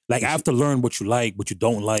 Yeah. Like, I have to learn what you like, what you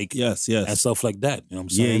don't like, Yes. and stuff like that. You know what I'm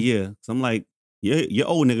saying? Yeah. So I'm like, your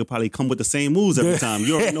old nigga probably come with the same moves every Yeah. time.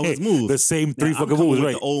 You already know his moves. The same Now, three I'm fucking coming moves, with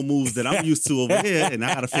right? the old moves that I'm used to over here, and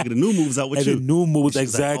I got to figure the new moves out with And you. the new moves, And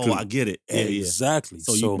she's like, exactly. oh, I get it. Yeah. Exactly.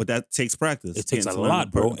 So, but that takes practice. It takes Getting a to learn lot,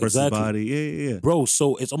 the bro. person's Exactly. Body. Yeah. Bro,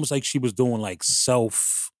 so it's almost like she was doing like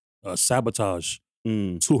self sabotage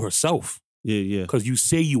Mm. to herself. Yeah. Because you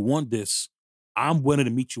say you want this, I'm willing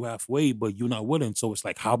to meet you halfway, but you're not willing. So it's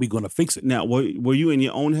like, how are we gonna fix it? Now, were you in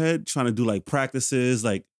your own head trying to do like practices,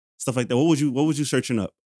 like stuff like that? What was you searching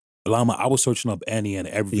up? Lama, I was searching up any and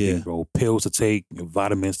everything, Yeah. bro. Pills to take,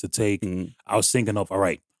 vitamins to take. Mhm. I was thinking of, all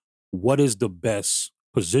right, what is the best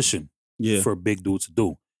position Yeah. for a big dude to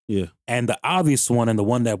do? Yeah. And the obvious one and the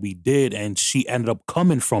one that we did, and she ended up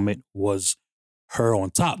coming from it, was her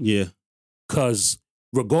on top. Yeah. Because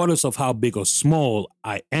regardless of how big or small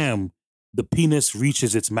I am, the penis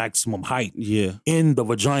reaches its maximum height Yeah. in the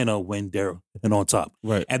vagina when they're on top.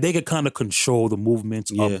 Right. And they can kind of control the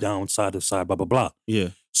movements Yeah. up, down, side to side, blah, blah, blah. Yeah.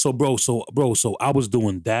 So, bro, I was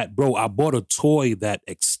doing that. Bro, I bought a toy that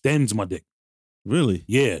extends my dick. Really?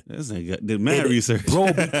 Yeah. This nigga did mad It- research.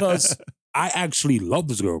 Bro, because I actually love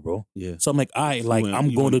this girl, bro. yeah. So I'm like, I'm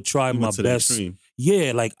You going to went- try you my went to the best. extreme.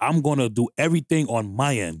 Yeah, like I'm going to do everything on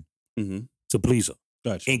my end Mhm. to please her.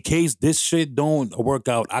 Gotcha. In case this shit don't work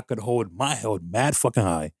out, I could hold my head mad fucking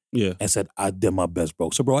high Yeah. and said, I did my best, bro.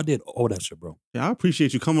 So, bro, I did all that shit, bro. Yeah. I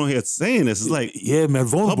appreciate you coming on here saying this. It's like Yeah, man,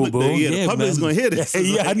 vulnerable, public, bro. the public is man. gonna hear this. It's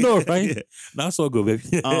Yeah, I like- know, right? Yeah. That's all good,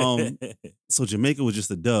 baby. So Jamaica was just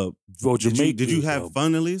a dub. Bro, Jamaica. Did you have bro.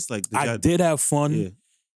 fun at least? Like I did have fun. Yeah.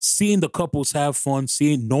 Seeing the couples have fun,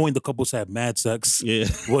 knowing the couples have mad sex Yeah.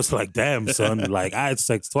 was like, damn, son. Like, I had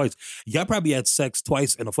sex twice. Y'all probably had sex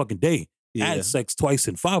twice in a fucking day. I Yeah. had sex twice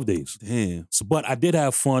in 5 days. Damn. So, but I did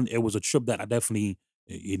have fun. It was a trip that I definitely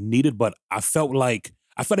it needed, but I felt like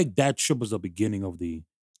that trip was the beginning of the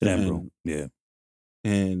damn, bro. Yeah.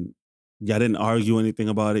 And y'all didn't argue anything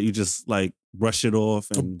about it. You just like brush it off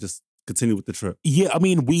and just continue with the trip. Yeah, I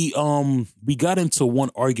mean, we got into one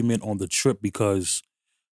argument on the trip because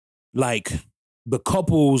like the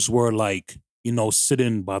couples were like,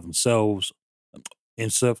 sitting by themselves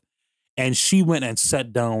and stuff. And she went and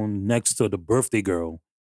sat down next to the birthday girl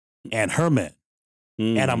and her man.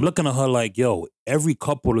 And I'm looking at her like, yo, every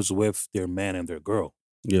couple is with their man and their girl.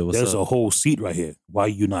 Yeah, what's There's up? a whole seat right here. Why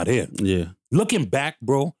you not here? Yeah. Looking back,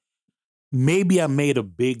 bro, maybe I made a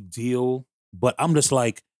big deal, but I'm just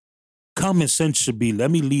like, common sense should be, let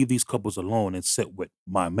me leave these couples alone and sit with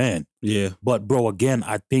my man. Yeah. But bro, again,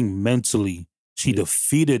 I think mentally she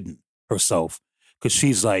defeated herself because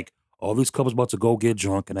she's like, all these couples about to go get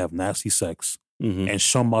drunk and have nasty sex, Mhm. and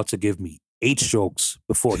Sean about to give me 8 strokes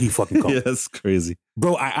before he fucking comes. Yeah, that's crazy.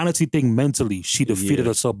 Bro, I honestly think mentally she defeated Yeah.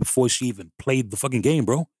 herself before she even played the fucking game,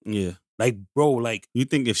 bro. Yeah. Like, bro, like, You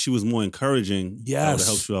think if she was more encouraging, that would have Yes.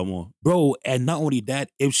 helped you out more? bro, and not only that,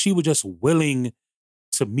 if she was just willing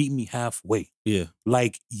to meet me halfway, Yeah.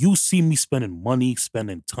 like, you see me spending money,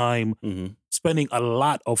 spending time, Mm-hmm. spending a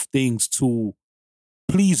lot of things to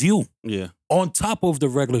please you. Yeah. On top of the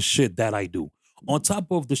regular shit that I do, on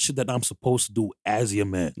top of the shit that I'm supposed to do as your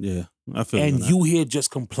man, Yeah. I feel and on that. you here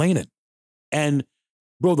just complaining. And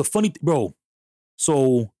bro, bro,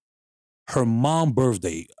 so her mom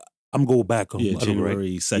birthday, I'm going back on Yeah, I don't know, right?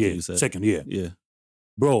 January 2nd, Yeah, you said. second, yeah. Yeah.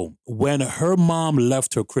 Bro, when her mom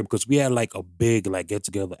left her crib, because we had like a big like get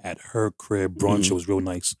together at her crib, brunch, Mhm. it was real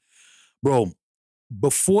nice. Bro,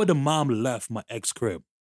 before the mom left my ex crib,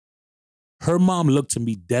 her mom looked at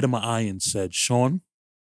me dead in my eye and said, Sean,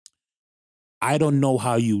 I don't know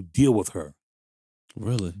how you deal with her,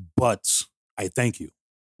 Really? but I thank you.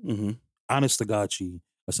 Mm-hmm. Honest to God,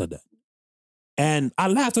 I said that. And I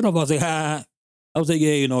laughed it off. I was like, ha. I was like,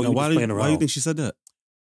 yeah, you're Now, just why do playing around. you think she said that?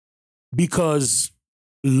 Because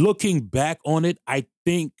looking back on it, I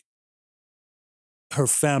think her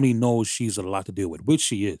family knows she's a lot to deal with, which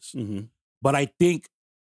she is. Mm-hmm. But I think,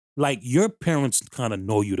 like, your parents kind of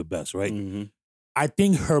know you the best, right? Mm-hmm. I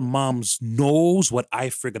think her mom knows what I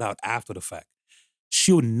figured out after the fact.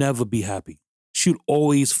 She'll never be happy. She'll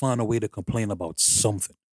always find a way to complain about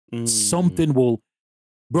something. Something will,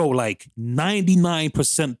 bro, like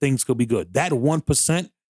 99% things could be good. That 1%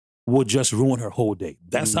 will just ruin her whole day.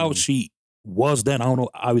 That's how she was then. I don't know,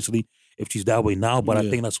 obviously, if she's that way now, but I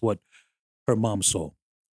think that's what her mom saw.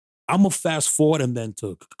 I'm going to fast forward and then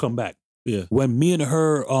to come back. Yeah. When me and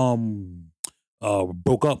her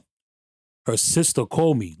broke up, her sister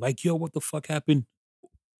called me like, yo, what the fuck happened?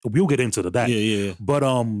 We'll get into that. Yeah. But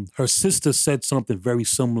her sister said something very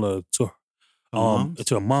similar to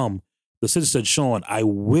her mom. The sister said, Sean, I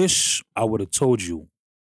wish I would have told you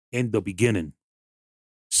in the beginning.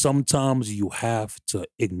 Sometimes you have to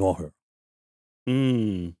ignore her.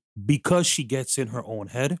 Because she gets in her own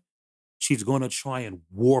head, she's going to try and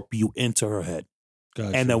warp you into her head.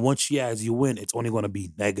 Gotcha. And then once she has you in, it's only going to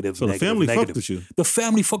be negative, so negative, the family negative. fucked with you. The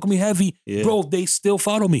family fucked me heavy. Yeah. Bro, they still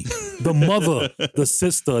follow me. The mother, the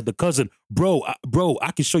sister, the cousin. Bro,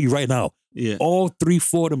 I can show you right now. Yeah. All 3,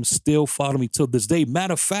 4 of them still follow me till this day.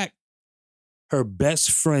 Matter of fact, her best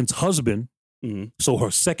friend's husband, so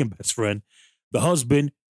her second best friend, the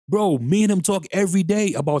husband, bro, me and him talk every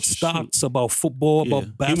day about stocks, about football,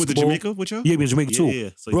 about basketball. He went to Jamaica with you? Yeah, he went to Jamaica too. Yeah.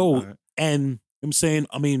 So bro, and I'm saying,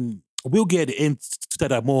 I mean, we'll get into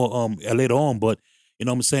that more later on, but you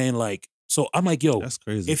know what I'm saying? Like, so I'm like, yo, that's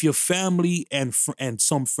crazy. If your family and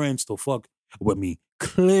some friends still fuck with me,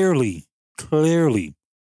 clearly,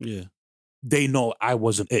 yeah, they know I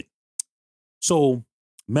wasn't it. So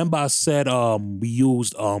remember I said we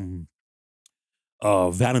used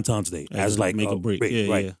Valentine's Day as like make a break. right?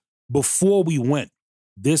 Yeah. Before we went,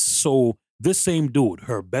 this same dude,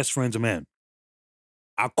 her best friend's a man.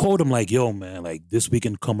 I called him like, yo, man, like this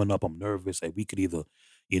weekend coming up, I'm nervous. Like we could either,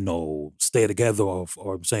 stay together or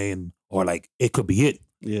I'm saying, or like it could be it.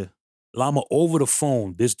 Yeah. Llama, over the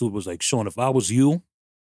phone, this dude was like, Sean, if I was you,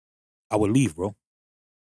 I would leave, bro.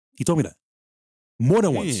 He told me that. More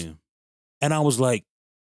than once. And I was like,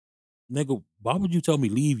 nigga, why would you tell me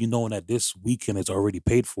leave you knowing that this weekend is already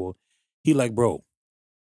paid for? He like, bro,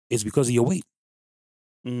 it's because of your weight.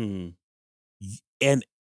 And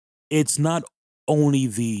it's not only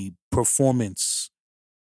the performance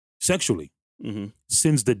sexually.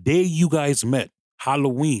 Since the day you guys met,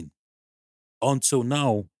 Halloween, until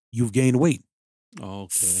now, you've gained weight. Okay.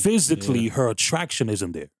 Physically, her attraction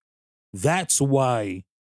isn't there. That's why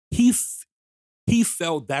he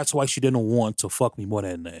felt that's why she didn't want to fuck me more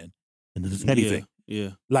than anything.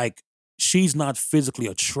 Yeah. Like, she's not physically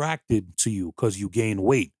attracted to you because you gain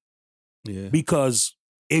weight. Yeah. Because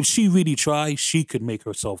if she really tried, she could make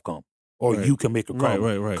herself come. Or you can make her come.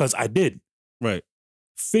 Right. Because I did. Right.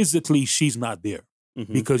 Physically, she's not there.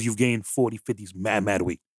 Because you've gained 40, 50s mad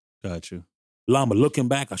weight. Got you. Llama, looking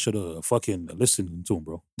back, I should have fucking listened to him,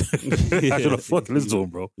 bro. I should have fucking listened to him,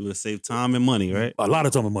 bro. You would have saved time and money, right? A lot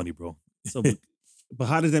of time and money, bro. So, but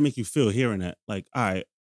how does that make you feel hearing that? Like, all right,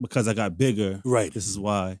 because I got bigger, right? This is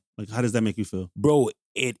why. Like, how does that make you feel, bro?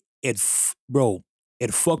 It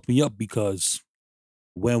fucked me up because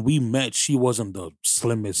when we met, she wasn't the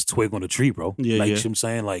slimmest twig on the tree, bro. I'm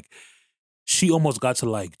saying, like, she almost got to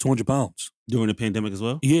like 200 pounds during the pandemic as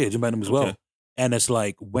well. Yeah, during the pandemic as well. And it's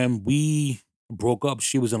like when we broke up,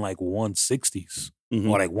 she was in like 160s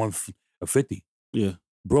or like 150. Yeah,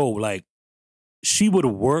 bro. Like, she would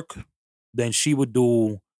work, then she would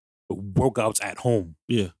do workouts at home.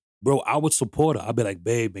 Yeah, bro. I would support her. I'd be like,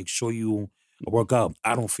 babe, make sure you work out.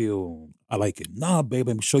 I don't feel I like it. Nah, babe,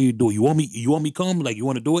 make sure you do it. You want me come? Like, you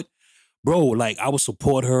want to do it, bro? Like, I would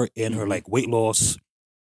support her in her like weight loss.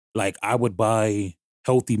 Like, I would buy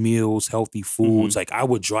healthy meals, healthy foods. Like, I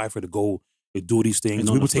would drive her to go to do these things. And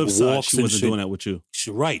we would take walks. She wasn't doing that with you.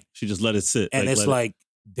 Right. She just let it sit. And it's like,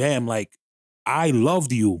 damn, like, I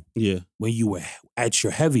loved you. Yeah. When you were at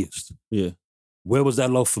your heaviest. Yeah. Where was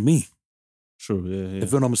that love for me? True. Yeah. You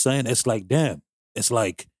feel what I'm saying? It's like, damn. It's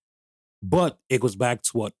like, but it goes back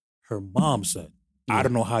to what her mom said. Yeah. I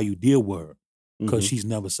don't know how you deal with her because she's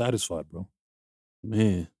never satisfied, bro.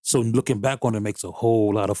 Man. So looking back on it makes a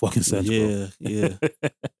whole lot of fucking sense, bro. Yeah.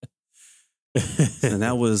 And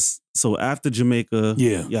that was, so after Jamaica,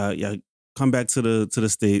 yeah, come back to the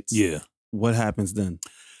States. Yeah. What happens then?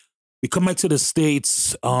 We come back to the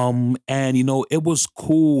States, and it was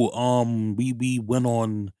cool. We went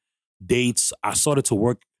on dates. I started to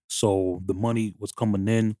work, so the money was coming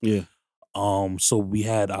in. Yeah. So we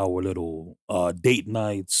had our little date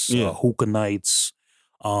nights, hookah nights.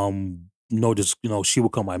 She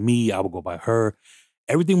would come by me, I would go by her.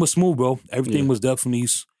 Everything was smooth, bro. Everything was definitely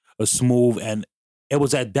smooth. And it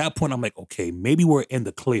was at that point I'm like, okay, maybe we're in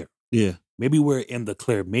the clear. Yeah. Maybe we're in the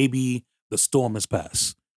clear. Maybe the storm has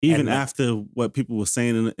passed. Even And, after what people were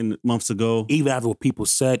saying in months ago. Even after what people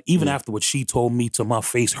said, even Yeah. after what she told me to my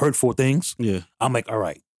face, hurtful things, Yeah. I'm like, all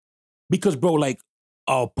right. Because, bro, like,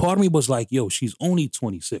 part of me was like, yo, she's only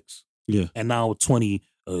 26. Yeah. And now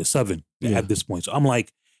 27 Yeah. at this point. So I'm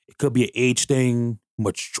like, it could be an age thing,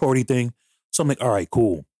 maturity thing. So I'm like, all right,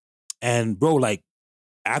 cool. And, bro, like,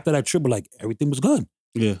 after that trip, like, everything was good.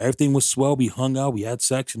 Yeah. Everything was swell. We hung out. We had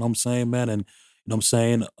sex. You know what I'm saying, man? And, you know what I'm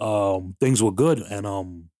saying? Things were good.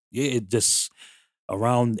 And, yeah, it just,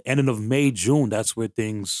 around ending of May, June, that's where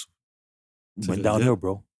things went downhill,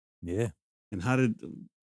 bro. Yeah. And how did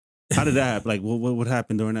that happen? Like, what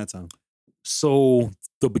happened during that time? So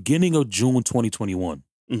the beginning of June 2021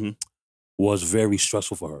 Mhm. was very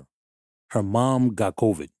stressful for her. Her mom got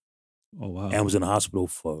COVID Oh wow. and was in the hospital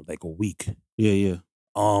for like a week. Yeah, yeah.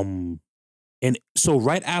 And so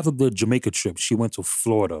right after the Jamaica trip, she went to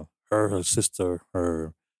Florida. Her sister,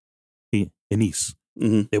 her niece.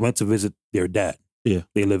 Mm-hmm. They went to visit their dad. Yeah.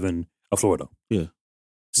 They live in Florida. Yeah.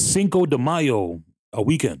 Cinco de Mayo, a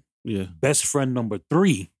weekend. Yeah. Best friend number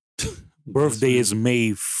 3, birthday is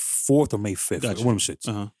May 4th or May 5th. Gotcha. One of them shits.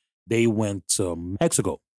 Uh-huh. They went to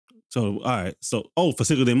Mexico. So, all right. So, for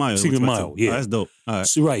Cinco de Mayo. Cinco de Mayo, yeah. Oh, that's dope. All right.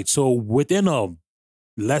 So, right. So within a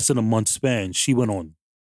less than a month span, she went on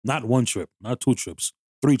not 1 trip, not 2 trips,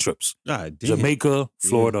 3 trips. God damn. Jamaica,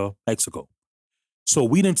 Florida, Mexico. So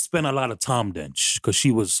we didn't spend a lot of time then because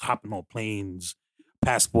she was hopping on planes,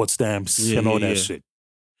 passport stamps, and all that shit.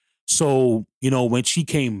 So, you know, when she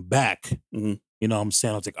came back, Mhm. you know what I'm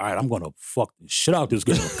saying? I was like, all right, I'm going to fuck the shit out this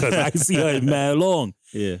girl because I see her in mad long.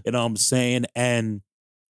 Yeah. You know what I'm saying? And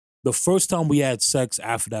the first time we had sex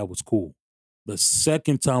after that was cool. The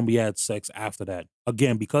second time we had sex after that,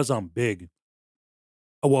 again, because I'm big,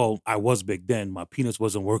 well, I was big then, my penis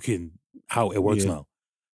wasn't working how it works now.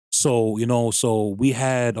 So, you know, so we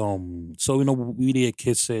had, we did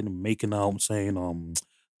kissing, making out, I'm saying,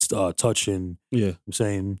 touching, Yeah. I'm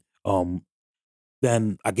saying,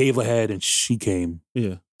 then I gave her head and she came.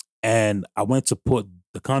 Yeah. And I went to put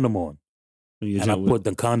the condom on. And I put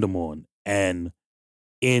the condom on. And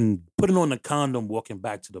in putting on the condom, walking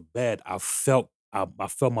back to the bed, I felt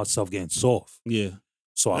myself getting soft. Yeah.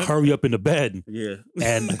 So I hurry up in the bed. Yeah.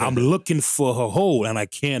 And I'm looking for her hole and I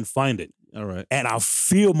can't find it. All right. And I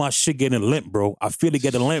feel my shit getting limp, bro. I feel it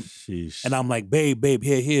getting limp. Sheesh. And I'm like, babe,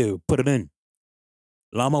 here, put it in.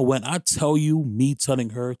 Llama, when I tell you, me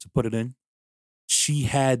telling her to put it in, she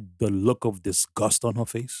had the look of disgust on her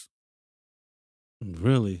face.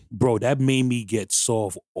 Really? Bro, that made me get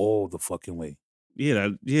soft all the fucking way. Yeah,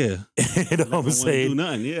 yeah. You know what I'm saying? Do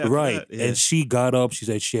nothing. Yeah, right. Yeah. And she got up. She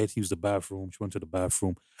said she had to use the bathroom. She went to the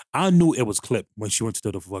bathroom. I knew it was clipped when she went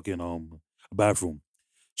to the fucking bathroom.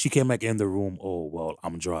 She came back in the room. Oh, well,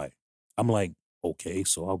 I'm dry. I'm like, okay,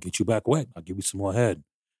 so I'll get you back wet. I'll give you some more head.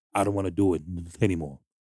 I don't want to do it anymore.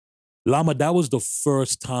 Llama, that was the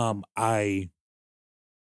first time I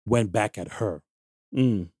went back at her.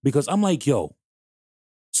 Because I'm like, yo,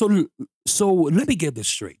 so let me get this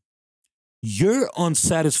straight. You're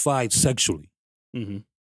unsatisfied sexually. Mm-hmm.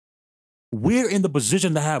 We're in the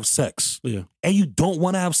position to have sex. Yeah. And you don't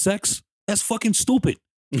want to have sex? That's fucking stupid.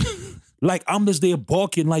 Like, I'm just there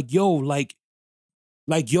barking like, yo,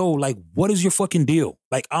 what is your fucking deal?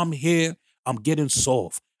 Like, I'm here. I'm getting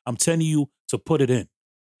soft. I'm telling you to put it in.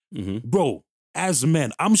 Mm-hmm. Bro, as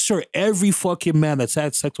men, I'm sure every fucking man that's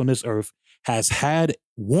had sex on this earth has had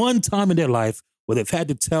one time in their life where they've had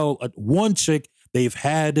to tell one chick they've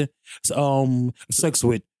had sex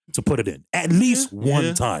with to put it in. At least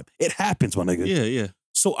one time. It happens, my nigga. Yeah, yeah.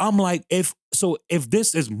 So I'm like, if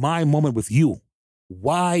this is my moment with you,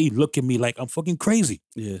 why look at me like I'm fucking crazy?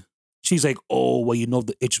 Yeah. She's like, oh, well, you know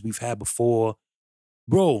the itch we've had before.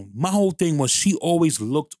 Bro, my whole thing was she always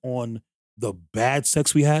looked on the bad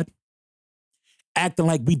sex we had, acting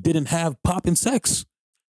like we didn't have popping sex.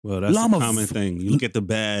 Well, that's a common thing. You look at the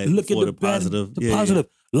bad before the positive. The positive.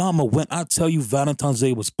 Llama, when I tell you Valentine's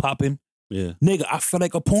Day was popping, nigga, I felt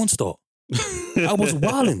like a porn star. I was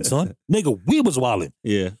wildin', son. Nigga, we was wildin'.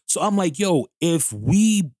 Yeah. So I'm like, yo, if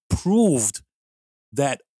we proved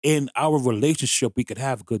that in our relationship we could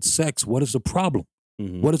have good sex, what is the problem?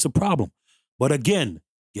 Mm-hmm. What is the problem? But again,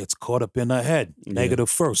 gets caught up in her head. Negative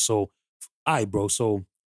first. So, all right, bro. So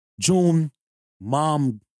June,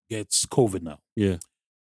 mom gets COVID now. Yeah.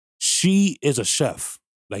 She is a chef.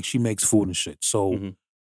 Like, she makes food and shit. So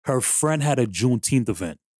her friend had a Juneteenth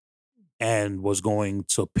event and was going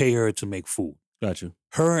to pay her to make food. Gotcha.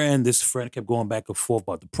 Her and this friend kept going back and forth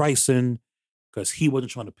about the pricing because he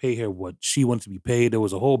wasn't trying to pay her what she wanted to be paid. There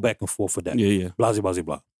was a whole back and forth for that. Yeah, yeah. Blah, blah, blah,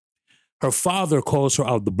 blah. Her father calls her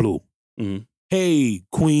out the blue. Mm-hmm. hey,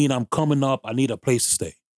 Queen, I'm coming up. I need a place to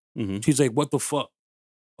stay. Mm-hmm. She's like, what the fuck?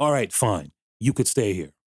 All right, fine. You could stay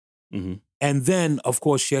here. Mm-hmm. And then, of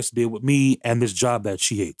course, she has to deal with me and this job that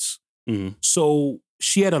she hates. Mm-hmm. So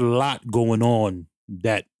she had a lot going on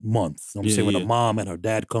that month. I'm Yeah, saying when yeah. her mom and her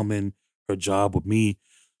dad come in, her job with me.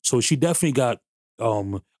 So she definitely got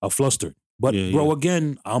flustered. But Yeah, bro, yeah.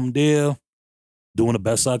 again, I'm there doing the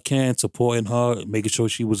best I can, supporting her, making sure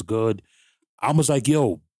she was good. I was like,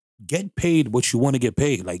 yo, get paid what you want to get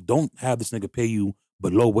paid. Like, don't have this nigga pay you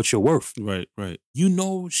below what you're worth. Right, right. You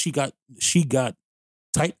know she got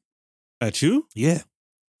tight. At you? Yeah.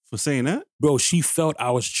 For saying that? Bro, she felt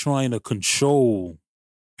I was trying to control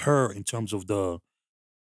her in terms of the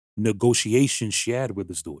negotiation she had with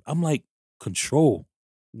this dude. I'm like, control.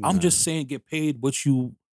 I'm Nah. just saying get paid what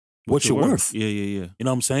you're your worth. Yeah, yeah, yeah. You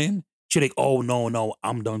know what I'm saying? She like, oh no,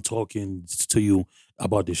 I'm done talking to you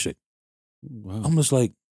about this shit. Wow. I'm just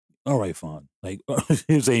like, all right, fine. Like,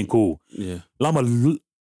 this ain't cool. Yeah.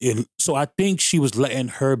 So I think she was letting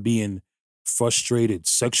her being frustrated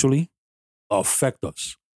sexually affect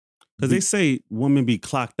us. Because they say women be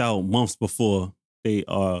clocked out months before they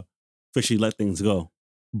officially let things go.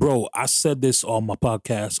 Bro, I said this on my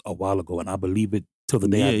podcast a while ago, and I believe it till the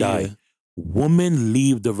day I die. Yeah. Women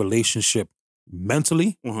leave the relationship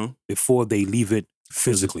mentally before they leave it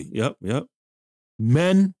physically. Yep.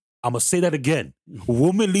 Men, I'm going to say that again.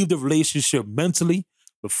 Women leave the relationship mentally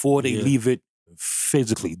before they leave it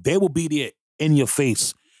physically. They will be there in your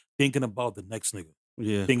face thinking about the next nigga.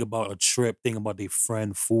 Yeah. Thinking about a trip, thinking about their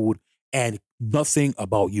friend, food, and nothing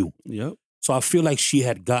about you. Yep. So I feel like she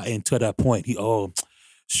had gotten to that point.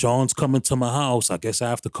 Sean's coming to my house. I guess I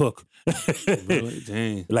have to cook. Really?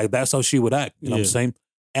 Dang. Like, that's how she would act. You know what I'm saying?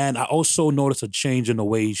 And I also noticed a change in the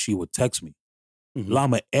way she would text me. Mm-hmm.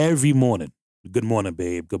 Lama, every morning, good morning,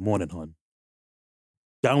 babe. Good morning, hon.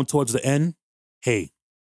 Down towards the end, hey,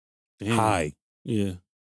 hi. Yeah.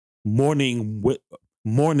 Morning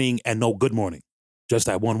and no good morning. Just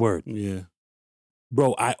that one word. Yeah.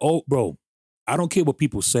 Bro, I don't care what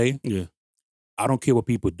people say. Yeah. I don't care what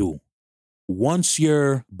people do. Once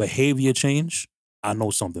your behavior change, I know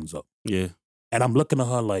something's up. Yeah. And I'm looking at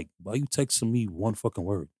her like, why are you texting me one fucking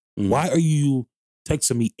word? Mm. Why are you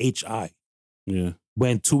texting me HI? Yeah.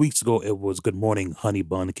 When 2 weeks ago it was good morning, honey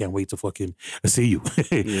bun. Can't wait to fucking see you.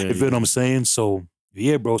 You feel what I'm saying? So,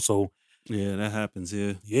 yeah, bro. So, yeah, that happens.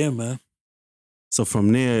 Yeah. Yeah, man. So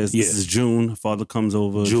from there, this is June. Father comes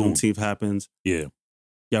over. Juneteenth happens. Yeah.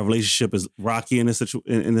 Your relationship is rocky in this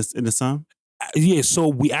in this time. Yeah. So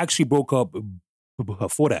we actually broke up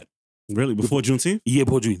before that. Really? Before Juneteenth? Yeah,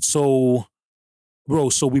 before June. So, bro,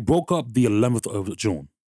 we broke up the 11th of June.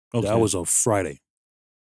 Okay. That was a Friday.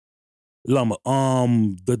 Lama,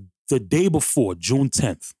 the day before, June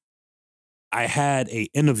 10th, I had an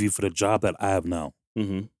interview for the job that I have now.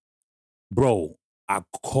 Mm-hmm. Bro, I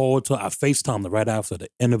called her, I FaceTimed her right after the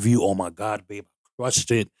interview. Oh my God, babe, I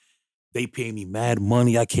crushed it. They pay me mad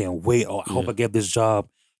money. I can't wait. Oh, I hope I get this job.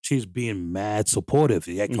 She's being mad supportive.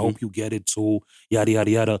 I hope you get it too. Yada,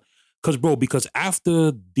 yada, yada. Because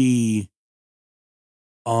after the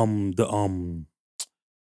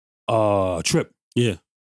trip. Yeah.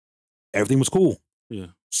 Everything was cool. Yeah.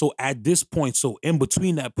 So at this point, so in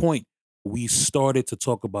between that point, we started to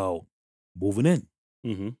talk about moving in.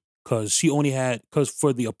 Mm-hmm. Because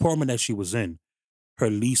for the apartment that she was in, her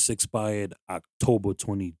lease expired October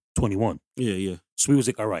 2021. Yeah. So we was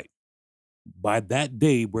like, all right, by that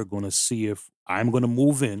day, we're going to see if I'm going to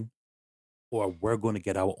move in or we're going to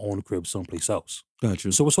get our own crib someplace else.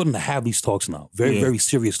 Gotcha. So we're starting to have these talks now. Very, very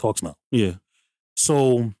serious talks now. Yeah.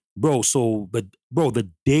 So, the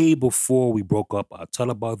day before we broke up, I tell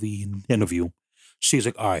her about the interview. She's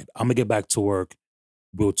like, all right, I'm going to get back to work.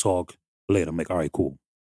 We'll talk later. I'm like, all right, cool.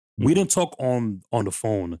 Mm-hmm. We didn't talk on the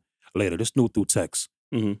phone later. This knew through text.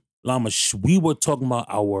 Mm-hmm. Lama, we were talking about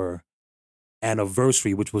our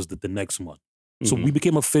anniversary, which was the next month. So we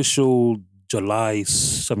became official July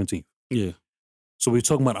 17th. Yeah. So we were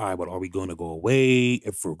talking about, all right, but are we going to go away?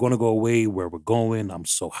 If we're going to go away, where we're going? I'm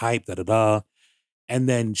so hyped, da-da-da. And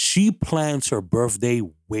then she plans her birthday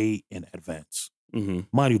way in advance. Mm-hmm.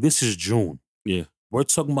 Mind you, this is June. Yeah. We're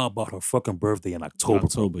talking about her fucking birthday in October.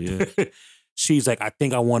 Yeah. She's like, I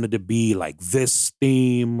think I wanted to be like this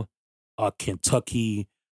theme, a Kentucky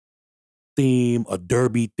theme, a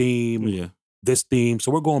Derby theme, this theme.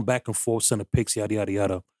 So we're going back and forth, sending pics, yada, yada,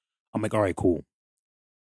 yada. I'm like, all right, cool.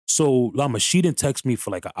 So, Lama, she didn't text me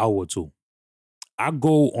for like an hour or two. I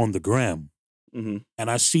go on the gram and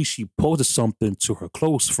I see she posted something to her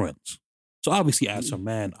close friends. So obviously, as her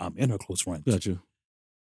man, I'm in her close friends. Gotcha.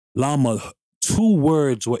 Lama, 2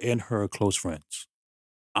 words were in her close friends.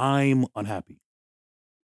 I'm unhappy.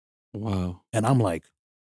 Wow. And I'm like,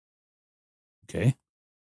 okay.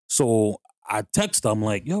 So I text her, I'm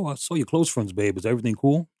like, yo, I saw your close friends, babe. Is everything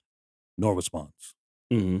cool? No response.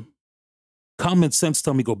 Mm-hmm. Common sense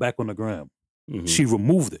tell me go back on the gram. Mm-hmm. She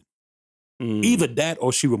removed it. Mm-hmm. Either that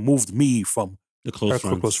or she removed me from The close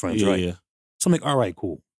her close friends, yeah, right? Yeah. So I'm like, all right,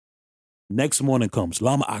 cool. Next morning comes.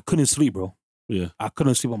 Lama, I couldn't sleep, bro. Yeah. I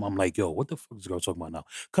couldn't sleep. I'm like, yo, what the fuck is this girl talking about now?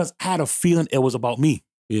 Because I had a feeling it was about me.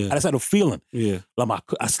 Yeah. I just had a feeling. Yeah. Lama,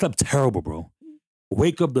 I slept terrible, bro.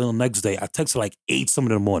 Wake up the next day. I text her like 8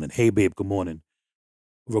 something in the morning. Hey, babe, good morning.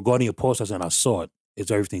 Regarding your post, I said, I saw it. Is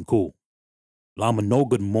everything cool? Lama, no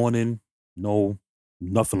good morning. No,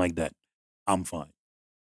 nothing like that. I'm fine.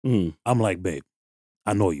 Mm. I'm like, babe,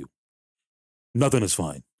 I know you. Nothing is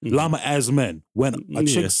fine. Mm-hmm. Lama, as men, when a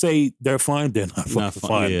chick say they're fine, they're not fucking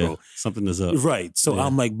fine, yeah. bro. Something is up. Right. So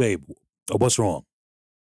I'm like, babe, what's wrong?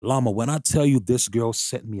 Lama, when I tell you this girl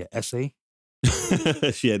sent me an essay,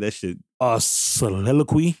 she had that shit. A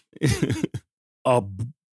soliloquy,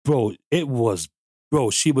 bro, it was, bro,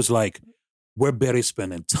 she was like, we're barely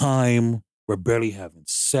spending time. We're barely having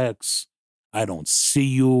sex. I don't see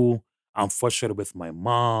you. I'm frustrated with my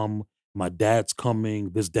mom. My dad's coming.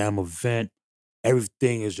 This damn event.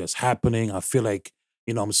 Everything is just happening. I feel like,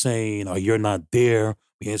 you know what I'm saying, you're not there.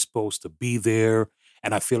 We ain't supposed to be there.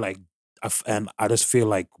 And I feel like, I just feel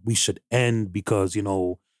like we should end because,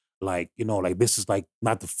 like this is like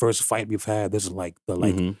not the first fight we've had. This is like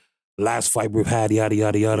the last fight we've had, yada,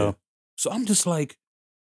 yada, yada. Yeah. So I'm just like,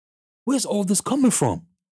 where's all this coming from?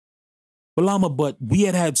 But we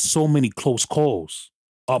had so many close calls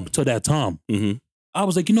up to that time. Mm-hmm. I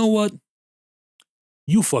was like, you know what?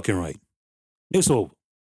 You fucking right. It's over.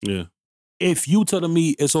 Yeah. If you telling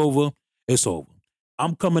me it's over, it's over.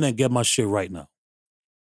 I'm coming and get my shit right now.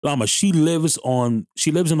 Lama, she lives in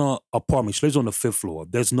an apartment. She lives on the 5th floor.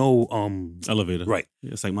 There's no elevator. Right.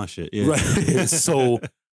 Yeah, it's like my shit. Yeah. Right. So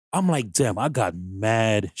I'm like, damn, I got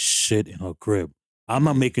mad shit in her crib. I'm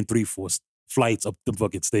not making 3-4 flights up the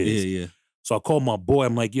fucking stairs. Yeah. So I called my boy.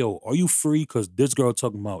 I'm like, yo, are you free? Because this girl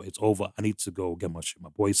talking about it's over. I need to go get my shit. My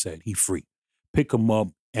boy said he free. Pick him up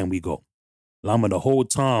and we go. Lama, the whole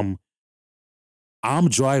time I'm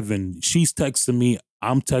driving, she's texting me.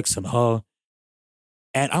 I'm texting her.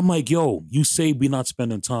 And I'm like, yo, you say we're not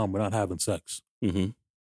spending time. We're not having sex. Mm-hmm.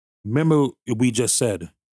 Remember we just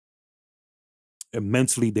said,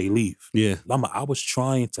 mentally they leave. Yeah. Lama, I was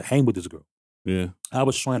trying to hang with this girl. Yeah. I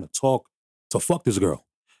was trying to fuck this girl.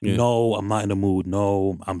 Yeah. No, I'm not in the mood.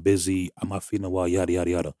 No, I'm busy. I'm not feeling well, yada, yada,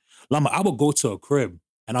 yada. Lama, I would go to a crib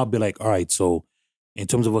and I'll be like, all right, so in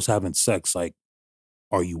terms of us having sex, like,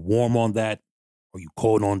 are you warm on that? Are you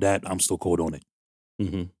cold on that? I'm still cold on it.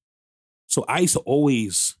 Mm-hmm. So I used to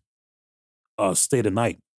always stay the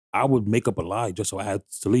night. I would make up a lie just so I had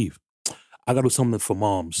to leave. I got to do something for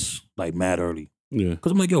moms, like, mad early. Yeah.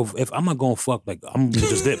 Because I'm like, yo, if I'm not going to fuck, like, I'm going to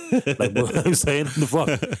just dip. Like, what I'm saying? The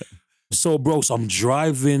fuck? So, bro, I'm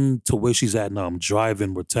driving to where she's at now. I'm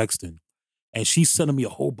driving, we're texting. And she's sending me a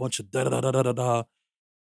whole bunch of da-da-da-da-da-da.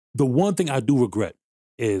 The one thing I do regret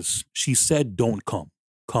is she said, don't come.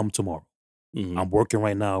 Come tomorrow. Mm-hmm. I'm working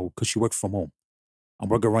right now because she works from home. I'm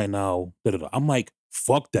working right now. Da-da-da. I'm like,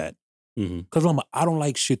 fuck that. Because I don't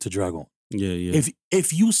like shit to drag on. Yeah.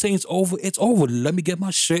 If you say it's over, it's over. Let me get my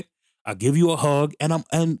shit. I give you a hug and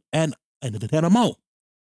then I'm out.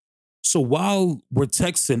 So while we're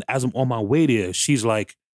texting, as I'm on my way there, she's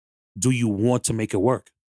like, do you want to make it work?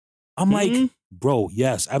 I'm like, bro,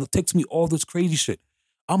 yes. Text me all this crazy shit.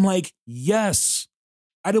 I'm like, yes.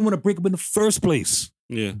 I didn't want to break up in the first place.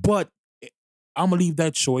 Yeah. But I'm going to leave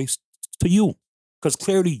that choice to you. Because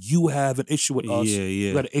clearly you have an issue with us. Yeah.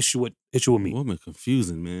 You got an issue with me. Woman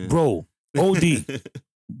confusing, man. Bro, OD.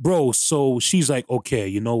 Bro, so she's like, okay,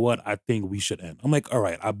 you know what? I think we should end. I'm like, all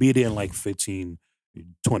right, I'll be there in like 15,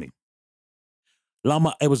 20.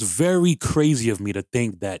 Lama, it was very crazy of me to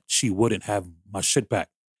think that she wouldn't have my shit back.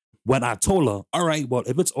 When I told her, all right, well,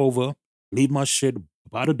 if it's over, leave my shit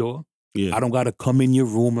by the door. Yeah. I don't got to come in your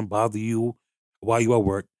room and bother you while you at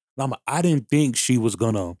work. Lama, I didn't think she was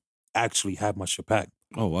going to actually have my shit back.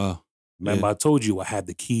 Oh, wow. Remember, I told you I had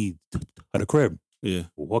the key to the crib. Yeah.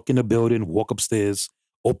 Walk in the building, walk upstairs,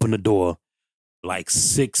 open the door, like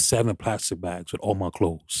 6, 7 plastic bags with all my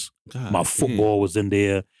clothes. God, my football was in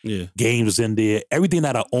there. Yeah. Games was in there. Everything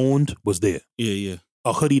that I owned was there. Yeah.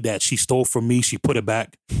 A hoodie that she stole from me, she put it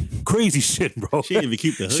back. Crazy shit, bro. She didn't even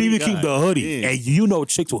keep the hoodie. She didn't keep the hoodie. Yeah. And you know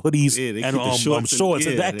chicks with hoodies and shorts.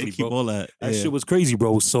 Exactly, they keep bro. all that. That shit was crazy,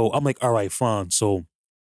 bro. So I'm like, all right, fine. So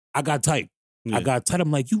I got tight.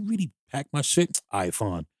 I'm like, you really packed my shit? All right,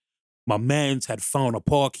 fine. My man's had found a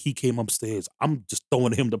park. He came upstairs. I'm just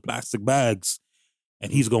throwing him the plastic bags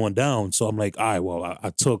and he's going down. So I'm like, all right, well,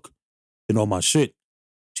 I took, my shit.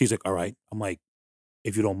 She's like, all right. I'm like,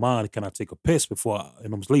 if you don't mind, can I take a piss before I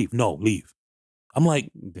leave? No, leave. I'm like,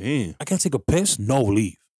 damn. I can't take a piss? No,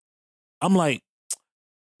 leave. I'm like,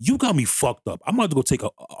 you got me fucked up. I'm about to go take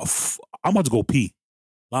I'm about to go pee.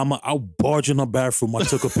 I'll barge in her bathroom. I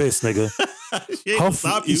took a piss, nigga. She ain't gonna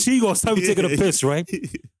stop you. She gonna stop me taking a piss, right?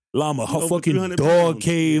 Llama, her fucking dog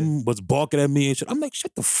came, was barking at me and shit. I'm like,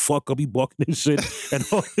 shut the fuck up, you barking and shit and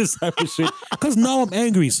all this type of shit. Cause now I'm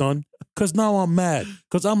angry, son. Cause now I'm mad.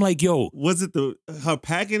 Cause I'm like, yo. Was it her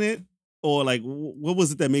packing it? Or like, what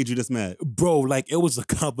was it that made you this mad? Bro, like it was a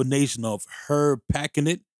combination of her packing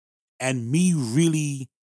it and me really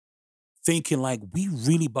thinking like, we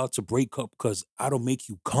really about to break up because I don't make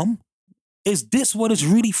you come? Is this what it's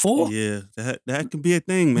really for? Yeah, that can be a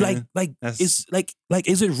thing, man. Is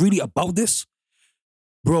it really about this?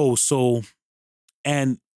 Bro, so,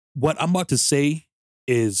 and what I'm about to say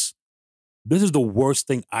is, this is the worst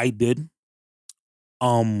thing I did.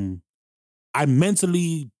 I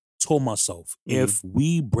mentally told myself, if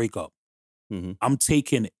we break up, I'm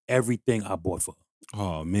taking everything I bought for her.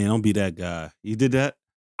 Oh, man, don't be that guy. You did that?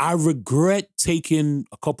 I regret taking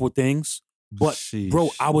a couple of things. But, Sheesh. Bro,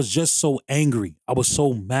 I was just so angry. I was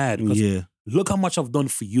so mad. Yeah. Look how much I've done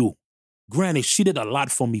for you. Granted, she did a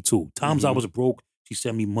lot for me, too. Times I was broke, she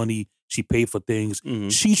sent me money. She paid for things.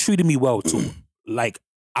 She treated me well, too. Like,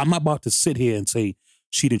 I'm not about to sit here and say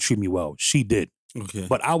she didn't treat me well. She did. Okay.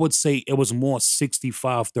 But I would say it was more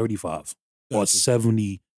 65-35 or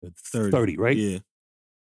 70-30, right? Yeah.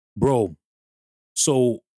 Bro,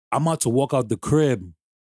 so I'm about to walk out the crib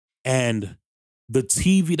and the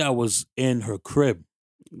TV that was in her crib.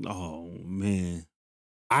 Oh, man.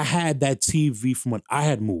 I had that TV from when I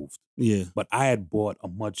had moved. Yeah. But I had bought a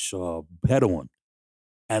much better one.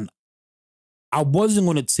 And I wasn't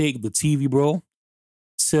going to take the TV, bro,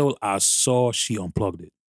 till I saw she unplugged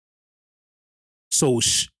it. So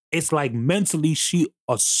it's like mentally she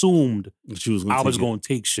assumed I was going to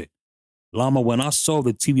take shit. Llama, when I saw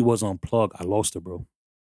the TV was unplugged, I lost her, bro.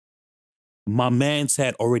 My man's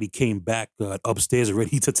had already came back upstairs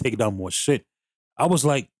ready to take down more shit. I was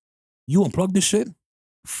like, you unplugged this shit?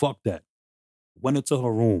 Fuck that. Went into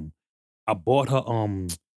her room. I bought her an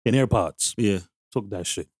AirPods. Yeah. Took that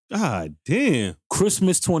shit. God damn.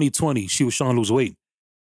 Christmas 2020, she was trying to lose weight.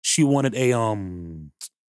 She wanted a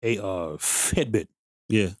Fitbit.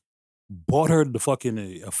 Yeah. Bought her the fucking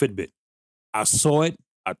Fitbit. I saw it.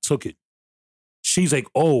 I took it. She's like,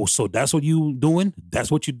 oh, so that's what you doing? That's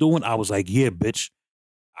what you doing? I was like, yeah, bitch.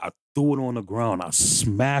 I threw it on the ground. I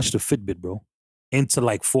smashed the Fitbit, bro, into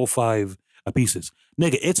like 4 or 5 pieces.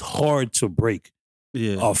 Nigga, it's hard to break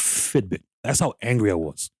a Fitbit. That's how angry I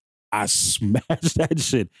was. I smashed that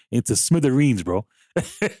shit into smithereens, bro.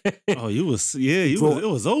 Oh, it was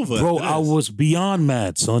over. Bro, I was beyond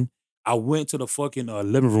mad, son. I went to the fucking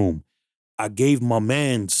living room. I gave my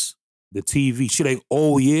mans the TV. She like,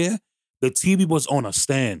 oh yeah? The TV was on a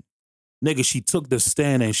stand. Nigga, she took the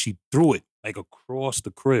stand and she threw it like across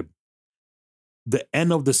the crib. The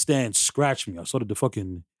end of the stand scratched me. I saw the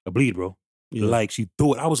fucking bleed, bro. Yeah. Like she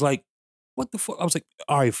threw it. I was like, what the fuck? I was like,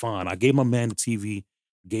 all right, fine. I gave my man the TV,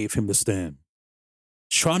 gave him the stand.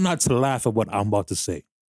 Try not to laugh at what I'm about to say.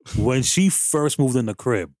 When she first moved in the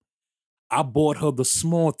crib, I bought her the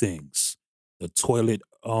small things. The toilet,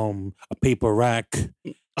 a paper rack,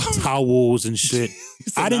 towels and shit.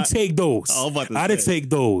 I didn't take those. I didn't take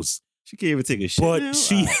those. She can't even take a shit. But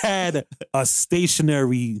she had a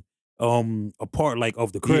stationary a part like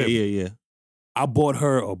of the crib. Yeah. I bought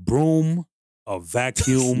her a broom, a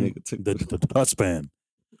vacuum, the dustpan.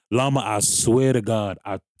 Llama, I swear to God,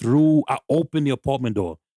 I opened the apartment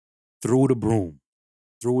door, threw the broom,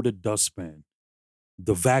 threw the dustpan,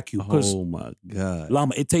 the vacuum. Oh my God.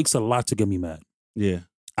 Llama, it takes a lot to get me mad. Yeah.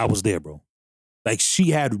 I was there, bro. Like she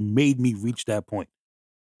had made me reach that point.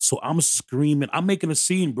 So I'm screaming. I'm making a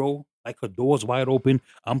scene, bro. Like her door's wide open.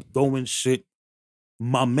 I'm throwing shit.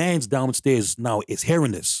 My man's downstairs now is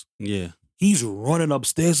hearing this. Yeah. He's running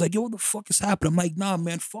upstairs like, yo, what the fuck is happening? I'm like, nah,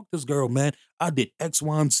 man, fuck this girl, man. I did X,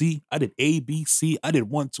 Y, and Z. I did A, B, C. I did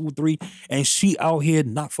 1, 2, 3. And she out here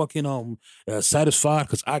not fucking satisfied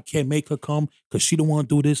because I can't make her come because she don't want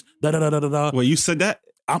to do this. Da-da-da-da-da-da. Well, you said that?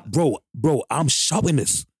 Bro, I'm shouting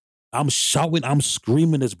this. I'm shouting, I'm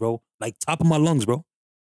screaming this, bro. Like top of my lungs, bro.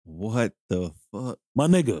 What the fuck? My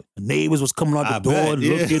nigga, neighbors was coming out the door,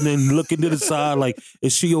 looking to the side, like,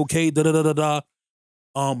 is she okay? Da-da-da-da-da.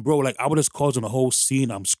 Bro, like I was just causing a whole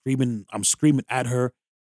scene. I'm screaming at her.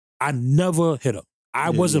 I never hit her. I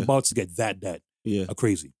wasn't about to get that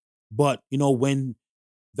crazy. But, you know, when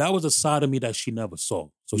that was a side of me that she never saw.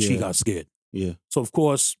 So she Yeah. got scared. Yeah. So, of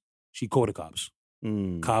course, she called the cops.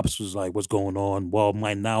 Mm. Cops was like, what's going on? Well,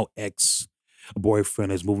 my now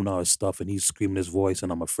ex-boyfriend is moving all his stuff and he's screaming his voice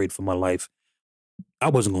and I'm afraid for my life. I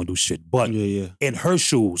wasn't going to do shit. But Yeah. in her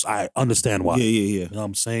shoes, I understand why. Yeah. You know what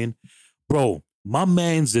I'm saying? Bro, my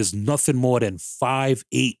man's is nothing more than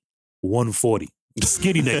 5'8", 140.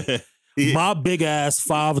 Skinny nigga. Yeah. My big ass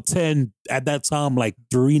 5'10", at that time, like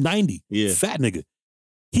 390. Yeah. Fat nigga.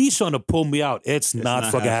 He's trying to pull me out. It's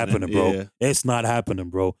not fucking happening, bro. Yeah. It's not happening,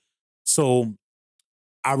 bro. So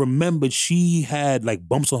I remember she had like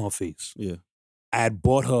bumps on her face. Yeah. I had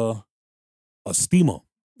bought her a steamer.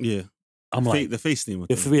 Yeah. I'm like, the face steamer.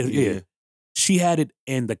 yeah. She had it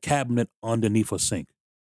in the cabinet underneath her sink.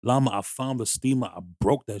 Llama, I found the steamer. I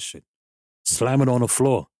broke that shit. Slam it on the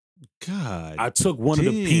floor. God. I took one of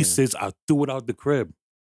the pieces. I threw it out the crib.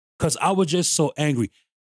 Because I was just so angry.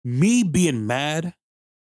 Me being mad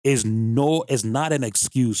is not an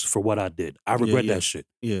excuse for what I did. I regret that shit.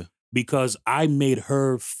 Yeah. Because I made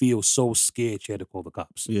her feel so scared she had to call the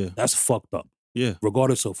cops. Yeah. That's fucked up. Yeah.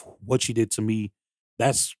 Regardless of what she did to me,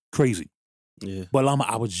 that's crazy. Yeah. But Llama,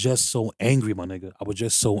 I was just so angry, my nigga. I was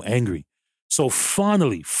just so angry. So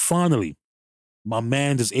finally, my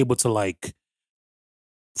man is able to like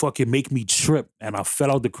fucking make me trip and I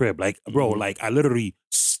fell out the crib. Like, bro, like I literally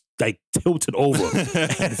like tilted over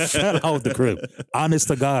and fell out the crib. Honest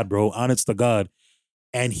to God, bro. Honest to God.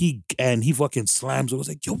 And he fucking slams it. I was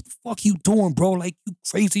like, yo, what the fuck you doing, bro? Like, you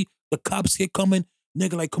crazy? The cops here coming.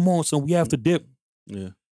 Nigga, like, come on, son. We have to dip. Yeah.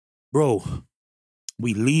 Bro,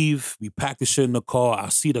 we leave. We pack the shit in the car. I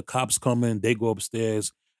see the cops coming. They go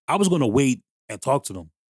upstairs. I was going to wait and talk to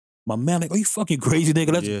them. My man, like, are you fucking crazy,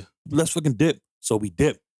 nigga? Let's fucking dip. So we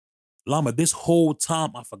dip. Llama, this whole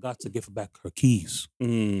time, I forgot to give her back her keys.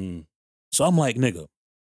 So I'm like, nigga,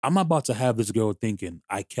 I'm not about to have this girl thinking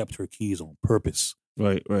I kept her keys on purpose.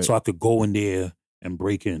 Right. So I could go in there and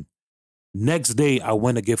break in. Next day, I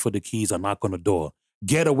went to give her the keys. I knock on the door.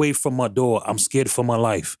 Get away from my door. I'm scared for my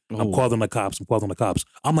life. I'm calling the cops.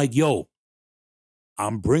 I'm like, yo,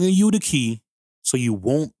 I'm bringing you the key so you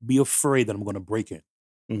won't be afraid that I'm going to break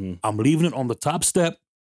in. I'm leaving it on the top step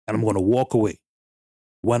and I'm going to walk away.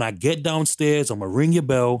 When I get downstairs, I'm going to ring your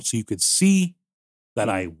bell so you could see that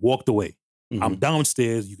I walked away. I'm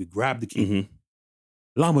downstairs. You could grab the key.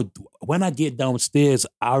 Llama, when I get downstairs,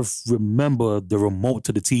 I remember the remote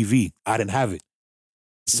to the TV. I didn't have it.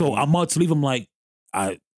 So I'm about to leave. I'm like,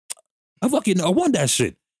 I want that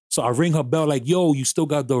shit. So I ring her bell like, yo, you still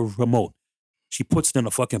got the remote. She puts it in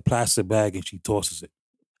a fucking plastic bag and she tosses it.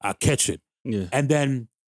 I catch it. Yeah. And then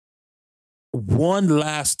one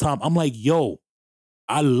last time, I'm like, yo,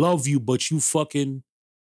 I love you, but you fucking,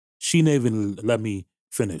 she didn't even let me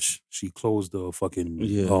finish. She closed the fucking,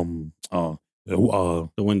 the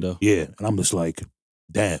window. Yeah. And I'm just like,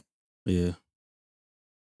 damn. Yeah.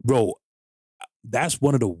 Bro, that's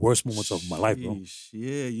one of the worst moments of my life, bro.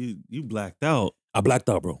 Yeah, you blacked out. I blacked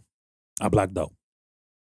out, bro. I blacked out.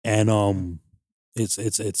 And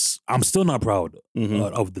it's I'm still not proud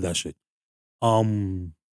of that shit.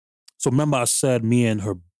 So remember I said me and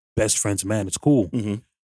her best friends, man, it's cool.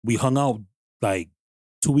 We hung out like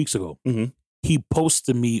 2 weeks ago. He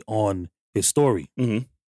posted me on his story.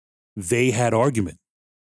 They had argument.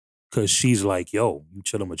 Cause she's like, yo, you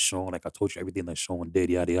chilling with Sean. Like I told you everything that Sean did,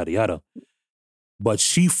 yada, yada, yada. But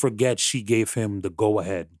she forgets she gave him the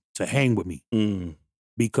go-ahead to hang with me.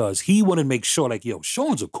 Because he wanted to make sure, like, yo,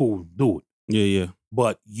 Sean's a cool dude. Yeah.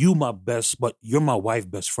 But you're my wife's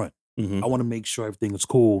best friend. I want to make sure everything is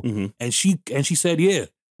cool. And she said, yeah.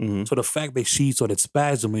 So the fact that she sort of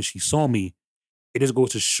spasmed when she saw me, it just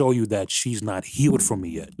goes to show you that she's not healed from me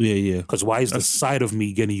yet. Yeah. Because why is the sight of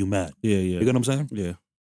me getting you mad? Yeah. You get what I'm saying? Yeah.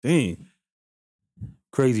 Dang.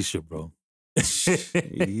 Crazy shit, bro.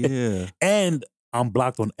 Yeah. And I'm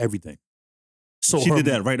blocked on everything. So she did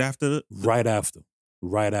that right after? Right after.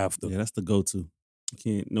 Yeah, that's the go-to. You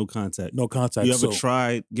can't, no contact. No contact. You ever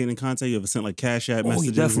tried getting in contact? You ever sent like Cash App messages?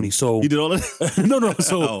 Oh, definitely. So you did all that? No.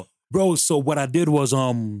 So, bro, so what I did was,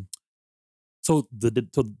 so the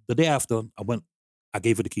day after, I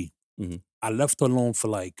gave her the key. I left her alone for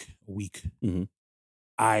like a week.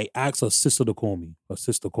 I asked her sister to call me. Her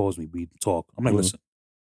sister calls me. We talk. I'm like, listen,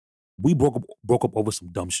 we broke up over some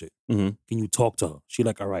dumb shit. Can you talk to her? She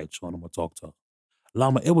like, all right, Sean, I'm gonna talk to her.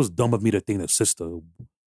 Llama, it was dumb of me to think that sister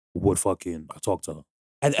would fucking talk to her.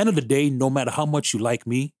 At the end of the day, no matter how much you like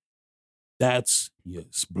me, that's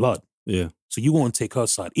blood. Yeah. So you gonna take her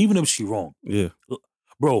side, even if she wrong. Yeah.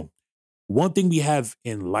 Bro, one thing we have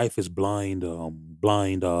in life is blind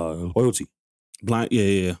loyalty. Blind,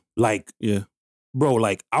 yeah. Like, yeah. bro,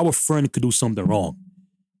 like our friend could do something wrong.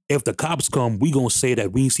 If the cops come, we gonna say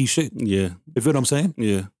that we ain't see shit. Yeah. You feel what I'm saying?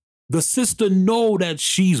 Yeah. The sister know that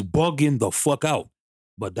she's bugging the fuck out,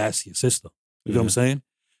 but that's your sister. You know what I'm saying?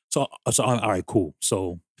 So all right, cool.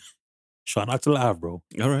 So try not to laugh, bro.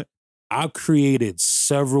 All right. I created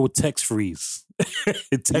several text frees.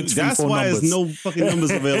 That's why there's no fucking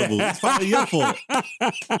numbers available. It's probably your fault.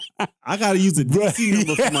 I gotta use a DC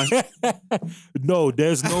number for my. No,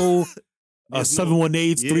 there's no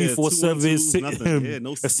 718-347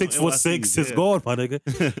 no 646. It's gone, my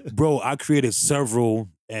nigga. Bro, I created several,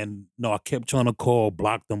 and no, I kept trying to call,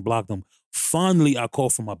 block them. Finally, I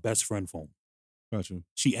called from my best friend phone. Gotcha.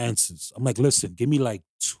 She answers. I'm like, listen, give me like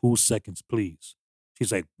 2 seconds, please.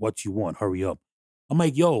 She's like, what you want? Hurry up. I'm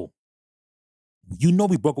like, yo, you know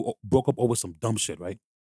we broke up over some dumb shit, right?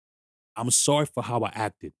 I'm sorry for how I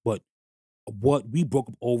acted, but what we broke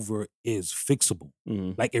up over is fixable.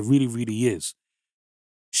 Mm-hmm. Like, it really, really is.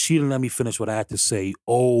 She didn't let me finish what I had to say.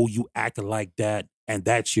 Oh, you acted like that, and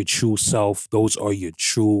that's your true self. Those are your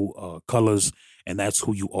true colors, and that's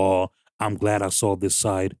who you are. I'm glad I saw this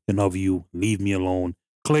side and of you. Leave me alone.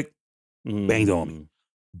 Click. Banged on me.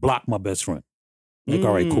 Block my best friend. Like,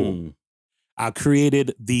 all right, cool. I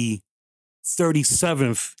created the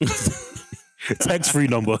 37th text-free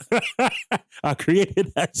number. I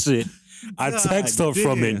created that shit. I text her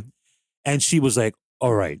from it, and she was like,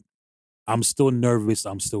 all right, I'm still nervous.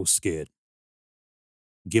 I'm still scared.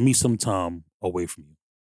 Give me some time away from you.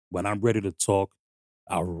 When I'm ready to talk,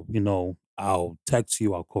 I'll text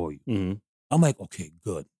you, I'll call you. Mm-hmm. I'm like, okay,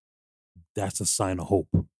 good. That's a sign of hope.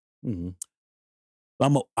 Mm-hmm.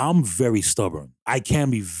 I'm very stubborn. I can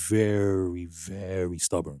be very, very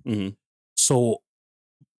stubborn. Mm-hmm. So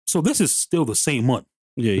this is still the same month.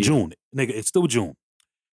 Yeah. June. Nigga, it's still June.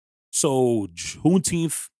 So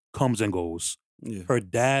Juneteenth comes and goes. Yeah. Her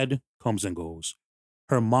dad comes and goes.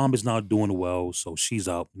 Her mom is not doing well, so she's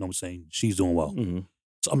out. You know what I'm saying? She's doing well. Mm-hmm.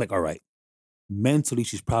 So I'm like, all right. Mentally,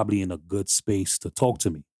 she's probably in a good space to talk to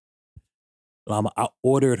me. I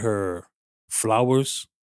ordered her flowers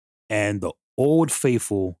and the Old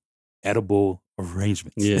Faithful edible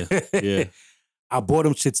arrangements. Yeah, yeah. I bought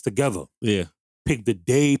them shits together. Yeah. Picked the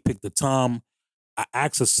day, picked the time. I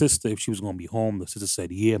asked her sister if she was going to be home. The sister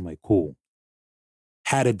said, yeah. I'm like, cool.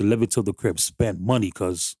 Had it delivered to the crib, spent money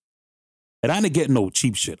because, and I didn't get no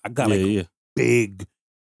cheap shit. I got a big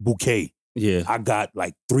bouquet. Yeah. I got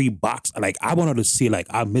like 3 boxes. Like, I wanted to see, like,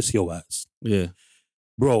 I miss your ass. Yeah.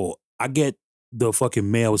 Bro, I get the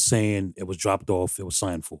fucking mail saying it was dropped off, it was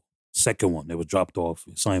signed for. Second one, it was dropped off,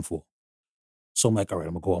 it was signed for. So I'm like, all right,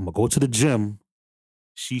 I'm gonna go to the gym.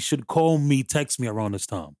 She should call me, text me around this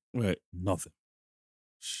time. Right. Nothing.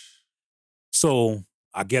 So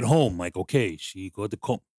I get home, like, okay, she got the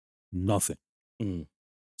call. Nothing. Mm.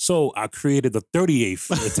 So I created the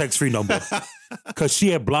 38th text-free number because she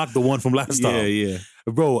had blocked the one from last time. Yeah.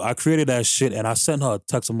 Bro, I created that shit and I sent her a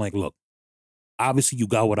text. I'm like, look, obviously you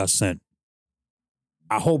got what I sent.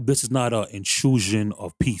 I hope this is not an intrusion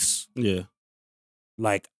of peace. Yeah.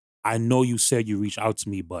 Like, I know you said you reached out to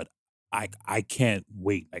me, but I can't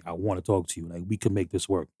wait. Like, I want to talk to you. Like, we can make this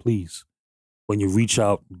work, please. When you reach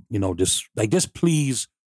out, just please,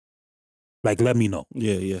 like, let me know.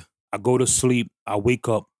 Yeah. I go to sleep. I wake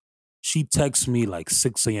up. She texts me like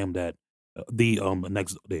 6 a.m. the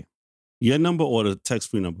next day. Your number or the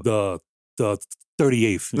text-free number? The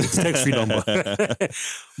 38th text-free number.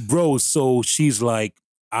 Bro, so she's like,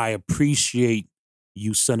 I appreciate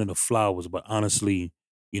you sending the flowers, but honestly,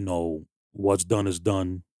 what's done is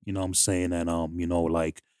done. You know what I'm saying? And,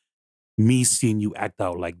 like, me seeing you act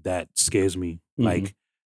out like that scares me. Mm-hmm. Like,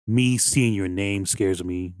 me seeing your name scares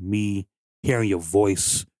me. Me hearing your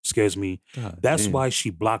voice scares me. God, that's damn. why she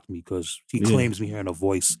blocked me, because she claims me hearing her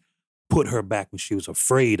voice put her back when she was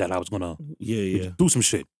afraid that I was going to do some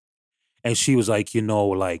shit. And she was like,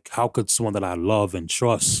 like, how could someone that I love and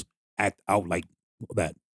trust act out like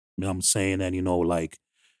that? You know what I'm saying? And, like,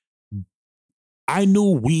 I knew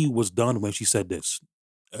we was done when she said this.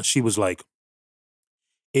 She was like,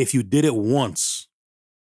 if you did it once,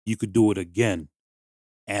 you could do it again.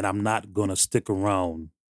 And I'm not going to stick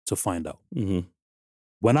around to find out. Mm-hmm.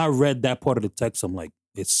 When I read that part of the text, I'm like,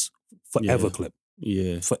 it's forever clip.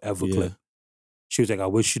 Yeah. Forever clip. She was like, I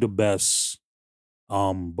wish you the best.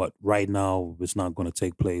 But right now, it's not going to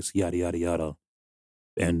take place, yada, yada, yada.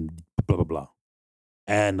 And blah, blah, blah.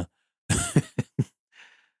 And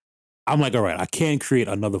I'm like, all right, I can't create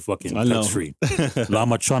another fucking text-free. I'm going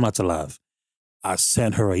to try not to laugh. I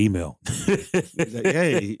sent her an email.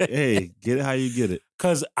 hey, get it how you get it.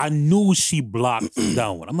 Because I knew she blocked that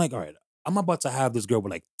one. I'm like, all right, I'm about to have this girl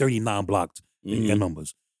with like 39 blocked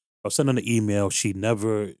numbers. I was sending an email. She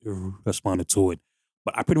never responded to it.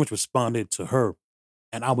 But I pretty much responded to her.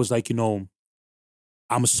 And I was like,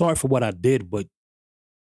 I'm sorry for what I did, but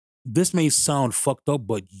this may sound fucked up,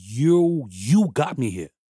 but you got me here.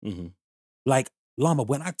 Mm-hmm. Like, Llama,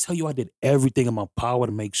 when I tell you I did everything in my power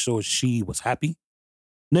to make sure she was happy,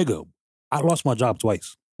 nigga, I lost my job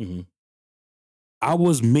twice. Mm-hmm. I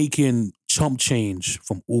was making chump change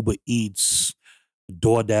from Uber Eats,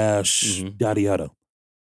 DoorDash, yada yada.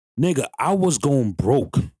 Nigga, I was going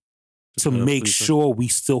broke to make sure we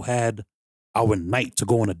still had our night to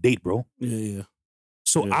go on a date, bro. Yeah.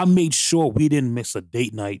 So I made sure we didn't miss a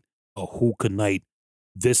date night, a hookah night,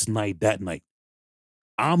 this night, that night.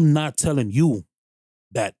 I'm not telling you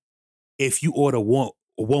that if you order one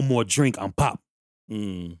more drink, I'm pop.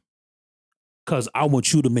 Because I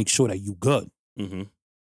want you to make sure that you good. Mm-hmm.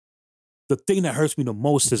 The thing that hurts me the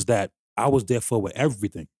most is that I was there for with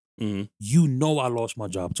everything. Mm-hmm. You know I lost my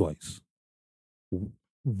job twice.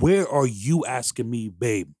 Where are you asking me,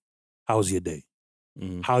 babe, how's your day?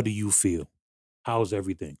 Mm-hmm. How do you feel? How's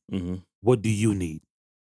everything? Mm-hmm. What do you need?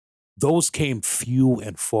 Those came few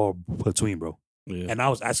and far between, bro. Yeah. And I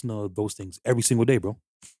was asking her those things every single day, bro.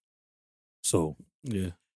 So,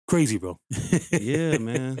 crazy, bro. Yeah,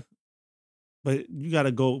 man. But you got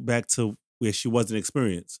to go back to where she wasn't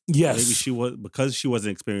experienced. Yes. Maybe because she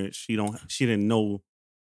wasn't experienced, she didn't know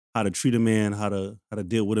how to treat a man, how to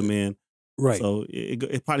deal with a man. Right. So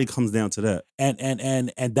it probably comes down to that.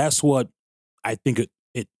 And that's what I think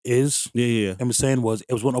it is. Yeah. I'm saying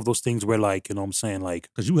it was one of those things where, like, you know what I'm saying, like,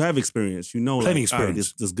 because you have experience, plenty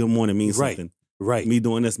experience. This good morning means something. Right. Me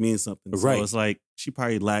doing this means something. Right. So it's like she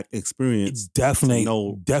probably lacked experience. Definitely.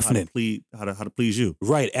 How to please you.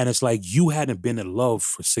 Right. And it's like you hadn't been in love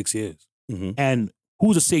for 6 years. Mm-hmm. And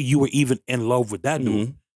who's to say you were even in love with that dude?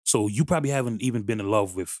 Mm-hmm. So you probably haven't even been in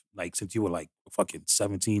love with, like, since you were like fucking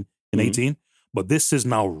 17 and 18. But this is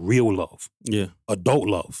now real love. Yeah. Adult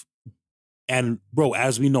love. And bro,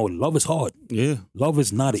 as we know, love is hard. Yeah. Love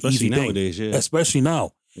is not an easy thing. Nowadays, yeah. Especially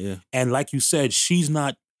now. Yeah. And like you said, she's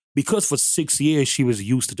not, because for 6 years she was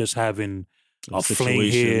used to just having a fling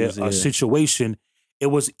here, a situation. It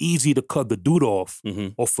was easy to cut the dude off. Mm-hmm.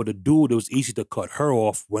 Or for the dude, it was easy to cut her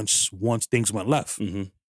off once things went left. Mm-hmm.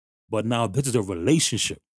 But now this is a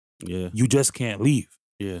relationship. Yeah. You just can't leave.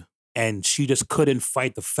 Yeah. And she just couldn't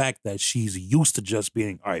fight the fact that she's used to just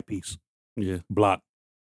being, all right, peace. Yeah. Block.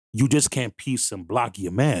 You just can't peace and block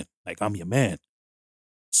your man. Like, I'm your man.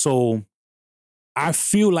 So I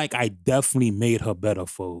feel like I definitely made her better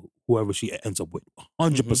for whoever she ends up with.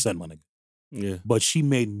 100%, my nigga. Yeah. But she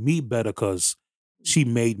made me better because she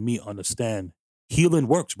made me understand healing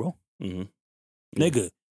works, bro. Mm-hmm. Yeah. Nigga,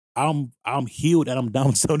 I'm healed and I'm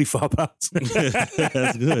down 75 pounds.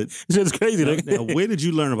 That's good. It's just crazy, nigga. Now, where did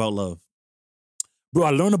you learn about love? Bro, I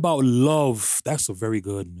learned about love. That's a very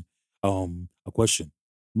good a question.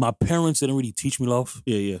 My parents didn't really teach me love.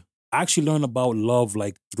 Yeah. I actually learned about love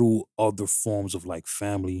like through other forms of like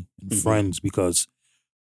family and friends because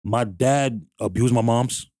my dad abused my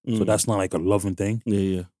moms. So that's not like a loving thing.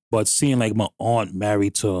 Yeah. But seeing like my aunt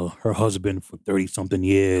married to her husband for 30-something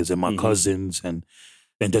years and my cousins and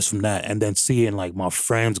just from that. And then seeing like my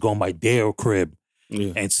friends going by their crib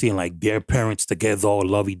and seeing like their parents together all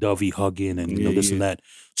lovey-dovey hugging and you know, this and that.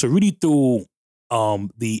 So really through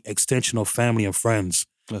the extension of family and friends,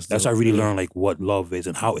 that's how I really learned like what love is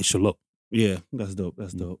and how it should look. Yeah, that's dope.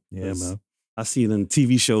 That's dope. Yeah, man. I see it in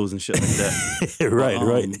TV shows and shit like that.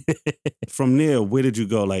 right. From there, where did you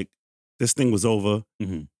go? Like, this thing was over.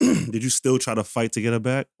 Mm-hmm. Did you still try to fight to get her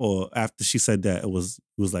back? Or after she said that, it was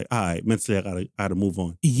like, all right, mentally I gotta move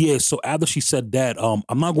on. Yeah, so after she said that,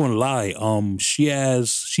 I'm not gonna lie, she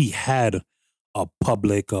had a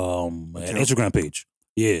public an Instagram page.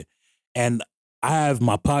 Yeah. And I have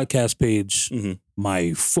my podcast page,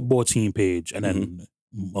 my football team page, and then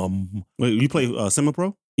wait, you play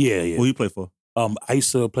semi-pro? Yeah. Who you play for? I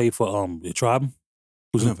used to play for the Tribe,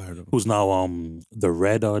 Never heard of them. who's now the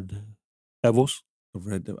Red Devils.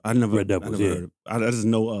 Red Devils. Yeah. I just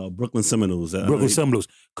know Brooklyn Seminoles. Brooklyn Seminoles,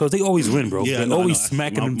 because they always win, bro. Yeah, they always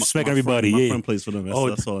smacking everybody. My friend plays for them.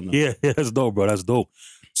 That's all I know. Yeah, that's dope, bro. That's dope.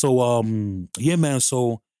 So yeah, man.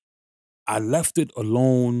 So I left it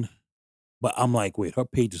alone. But I'm like, wait, her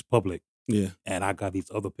page is public. Yeah. And I got these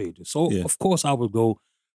other pages. So, of course, I would go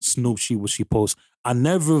snoop, what she posts. I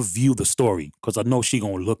never view the story because I know she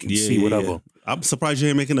going to look and see whatever. Yeah. I'm surprised you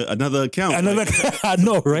ain't making another account. I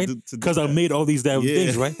know, right? Because I made all these damn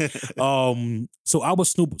things, right? So I was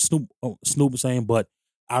snoop saying, but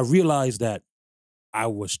I realized that I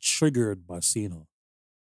was triggered by seeing her.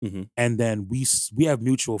 Mm-hmm. And then we have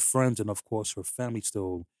mutual friends, and of course, her family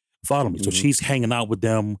still follow me. So she's hanging out with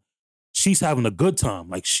them. she's having a good time.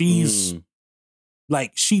 Like she's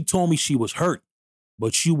like she told me she was hurt,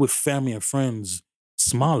 but she with family and friends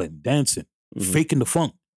smiling, dancing, faking the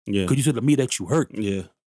funk. Yeah. Because you said to me that you hurt. Yeah.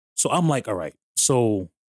 So I'm like, all right. So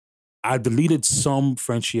I deleted some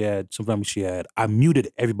friends she had, some family she had. I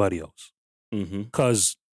muted everybody else.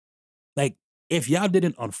 Because, like, if y'all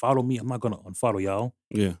didn't unfollow me, I'm not going to unfollow y'all.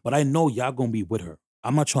 Yeah. But I know y'all going to be with her.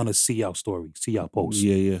 I'm not trying to see y'all story, see y'all posts.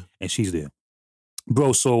 Yeah, yeah. And she's there.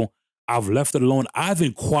 Bro, so I've left it alone. I've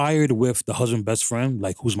inquired with the husband best friend,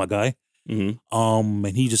 like, who's my guy. And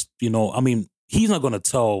he just, you know, I mean, he's not going to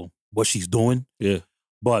tell what she's doing. Yeah.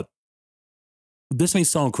 But this may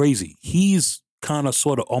sound crazy. He's kind of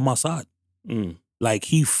sort of on my side. Like,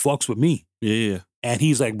 he fucks with me. Yeah, yeah. And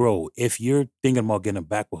he's like, bro, if you're thinking about getting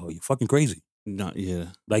back with her, you're fucking crazy. Not yeah.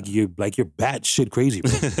 Like you're batshit crazy,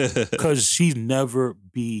 bro. Because she's never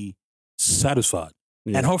be satisfied.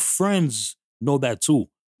 Yeah. And her friends know that too.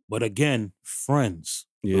 But again, friends,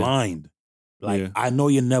 blind. Like, I know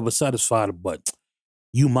you're never satisfied, but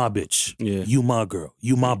you my bitch. Yeah. You my girl.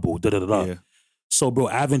 You my boo. Da-da-da-da. Yeah. So, bro,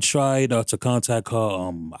 I haven't tried to contact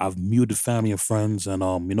her. I've muted family and friends, and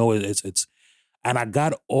you know, it's. And I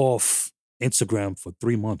got off Instagram for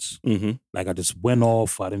 3 months. Like, I just went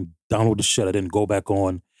off. I didn't download the shit. I didn't go back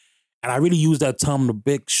on. And I really used that time to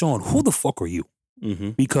beg Sean, who the fuck are you?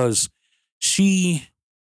 Because she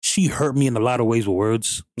hurt me in a lot of ways with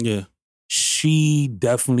words. Yeah. She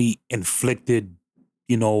definitely inflicted,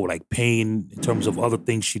 you know, like pain in terms of other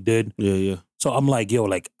things she did. Yeah, yeah. So I'm like, yo,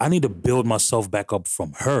 like, I need to build myself back up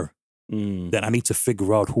from her. Then I need to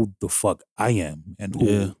figure out who the fuck I am and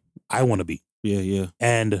who I want to be. Yeah, yeah.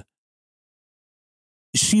 And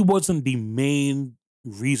she wasn't the main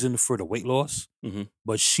reason for the weight loss,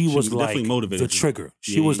 but she was like the trigger.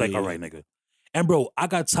 She was like, all right, nigga. And bro, I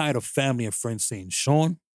got tired of family and friends saying,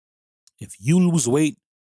 Sean, if you lose weight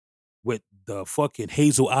with the fucking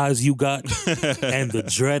hazel eyes you got and the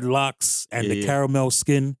dreadlocks and the caramel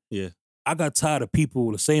skin, I got tired of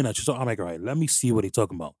people saying that. So I'm like, all right, let me see what they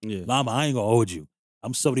talking about. Mama, I ain't gonna hold you.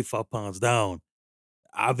 I'm 75 pounds down.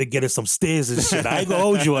 I've been getting some stairs and shit. I ain't gonna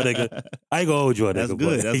hold you, nigga. I ain't gonna hold you, nigga. That's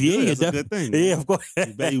good. That's good. That's a good thing. Yeah, of course.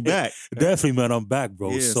 You back. Definitely, man. I'm back,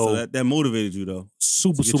 bro. Yeah, so that motivated you, though.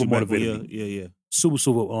 Super motivated. Yeah. Super,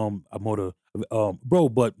 bro,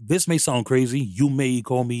 but this may sound crazy. You may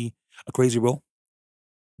call me a crazy bro.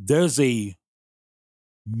 There's a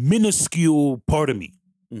minuscule part of me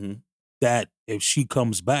that if she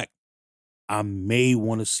comes back, I may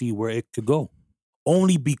want to see where it could go.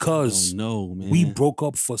 Only because man. We broke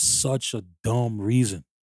up for such a dumb reason.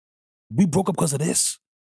 We broke up because of this.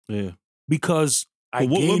 Yeah. Because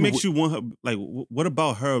what makes you want her? Like, what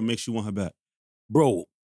about her makes you want her back? Bro,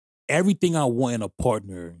 everything I want in a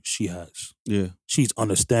partner, she has. Yeah. She's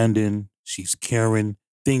understanding. She's caring.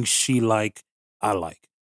 Things she like, I like.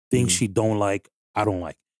 Things she don't like, I don't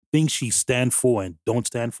like. Things she stand for and don't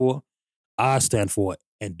stand for, I stand for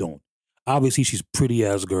and don't. Obviously, she's pretty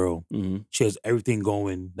ass girl. She has everything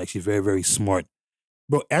going. Like, she's very, very smart.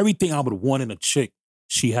 Bro, everything I would want in a chick,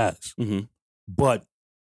 she has. But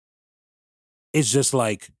it's just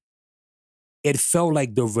like, it felt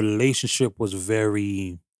like the relationship was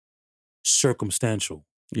very circumstantial.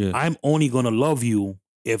 Yeah. I'm only going to love you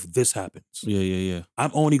if this happens. Yeah.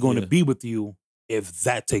 I'm only going to be with you if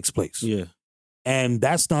that takes place. Yeah. And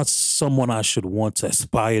that's not someone I should want to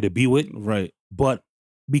aspire to be with. Right. But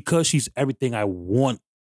because she's everything I want,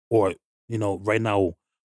 or, you know, right now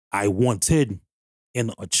I wanted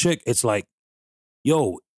in a chick, it's like,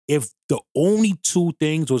 yo, if the only two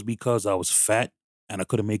things was because I was fat and I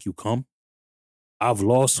couldn't make you come, I've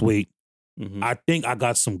lost weight. I think I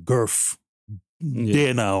got some girth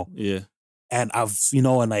there now. Yeah. And I've, you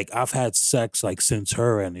know, and like I've had sex like since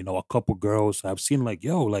her and, you know, a couple girls. I've seen like,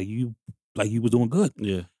 yo, like you were doing good.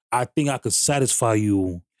 Yeah. I think I could satisfy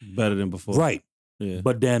you better than before. Right. Yeah.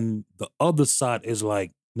 But then the other side is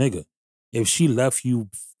like, nigga, if she left you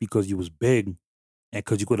because you was big and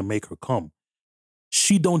because you couldn't make her come,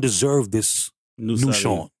 she don't deserve this new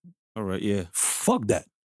Sean. All right, yeah. Fuck that.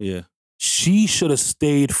 Yeah. She should have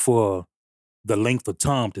stayed for the length of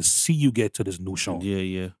time to see you get to this new Sean.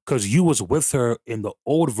 Yeah. Because you was with her in the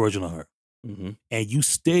old version of her. And you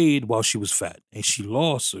stayed while she was fat. And she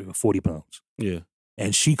lost 40 pounds. Yeah.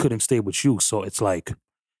 And she couldn't stay with you. So it's like,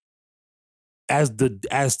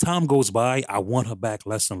 as time goes by, I want her back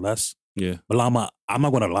less and less. Yeah. But I'm not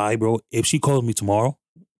gonna lie, bro. If she calls me tomorrow,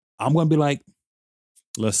 I'm gonna be like,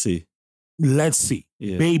 let's see.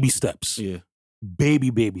 Yeah. Baby steps. Yeah.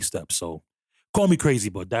 Baby steps. So call me crazy,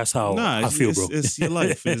 but that's how I feel, bro. It's your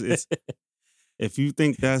life. It's if you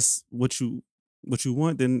think that's what you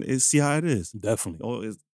want, then see how it is.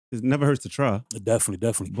 Definitely. It never hurts to try.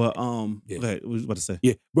 Definitely. But Yeah. go ahead. What was you about to say?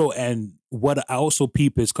 Yeah, bro. And what I also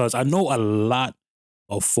peep is because I know a lot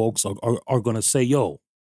of folks are gonna say, "Yo,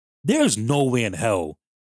 there's no way in hell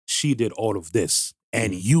she did all of this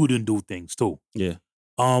and you didn't do things too." Yeah.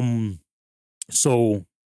 So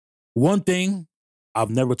one thing I've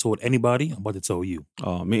never told anybody, I'm about to tell you.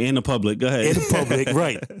 Oh, me in the public. Go ahead. In the public,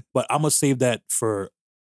 right? But I'm gonna save that for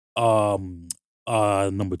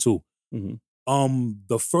number 2. Mm-hmm.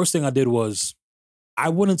 The first thing I did was I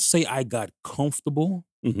wouldn't say I got comfortable.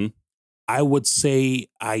 Mm-hmm. I would say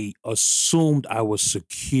I assumed I was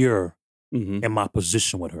secure Mm-hmm. in my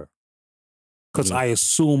position with her. Because Yeah. I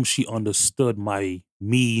assumed she understood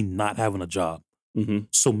me not having a job. Mm-hmm.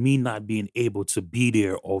 So me not being able to be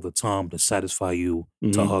there all the time to satisfy you,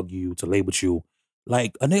 to hug you, to lay with you.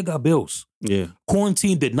 Like, a nigga got bills. Yeah.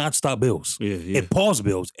 Quarantine did not stop bills. Yeah. Yeah. It paused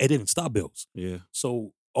bills. It didn't stop bills. Yeah.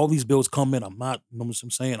 So all these bills come in. I'm not, you know what I'm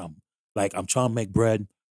saying? I'm trying to make bread.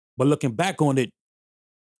 But looking back on it,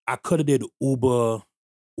 I could have did Uber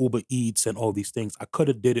Eats and all these things. I could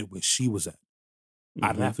have did it where she was at. I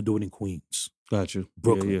didn't have to do it in Queens. Got you.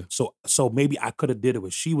 Brooklyn. Yeah. So maybe I could have did it where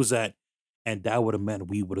she was at, and that would have meant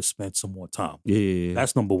we would have spent some more time. Yeah.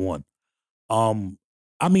 That's number one.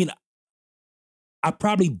 I mean, I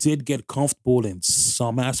probably did get comfortable in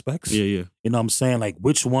some aspects. Yeah. Yeah. You know what I'm saying? Like,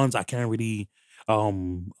 which ones I can't really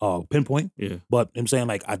pinpoint. Yeah. But I'm saying,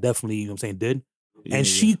 like, I definitely, you know what I'm saying, did. Yeah, And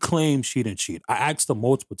she claimed she didn't cheat. I asked her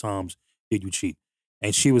multiple times, did you cheat?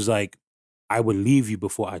 And she was like, I would leave you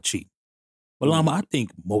before I cheat. But Lama, I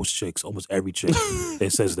think most chicks, almost every chick,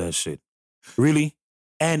 that says that shit. Really?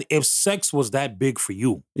 And if sex was that big for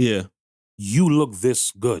you, yeah, you look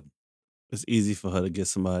this good. it's easy for her to get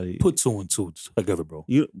somebody. Put 2 and 2 together, bro.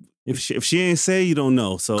 If she ain't say, you don't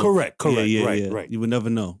know. So correct, yeah, right. You would never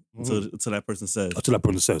know until that person says. Until that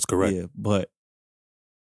person says, correct. Yeah, but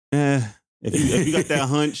if you got that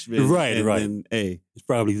hunch, then, right. then hey, it's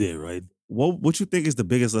probably there, right? What you think is the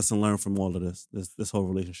biggest lesson learned from all of this whole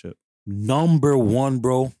relationship? Number 1,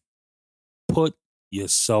 bro, put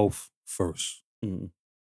yourself first.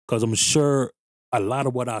 Because I'm sure a lot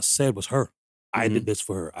of what I said was her. I did this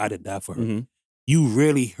for her. I did that for her. You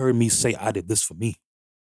really heard me say, I did this for me.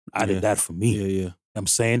 I did that for me. Yeah. You know what I'm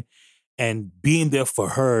saying? And being there for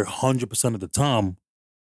her 100% of the time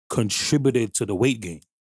contributed to the weight gain.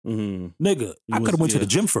 Nigga, I could have went to the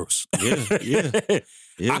gym first. Yeah.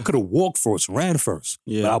 I could have walked first, ran first.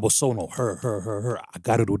 Yeah. But I was so, no, her. I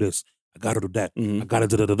got to do this. I got to do that. I got to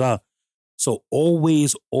da-da-da-da. So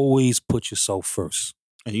always put yourself first.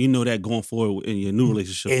 And you know that going forward in your new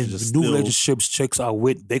relationship. And new relationships, chicks are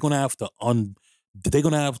with, they're gonna have to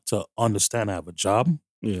understand I have a job.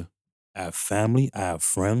 Yeah. I have family. I have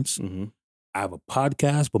friends. I have a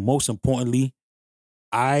podcast. But most importantly,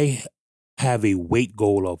 I have a weight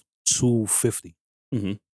goal of 250.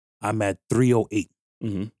 I'm at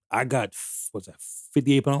 308. I got,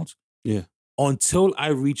 58 pounds? Yeah. Until I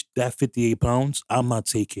reach that 58 pounds, I'm not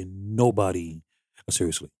taking nobody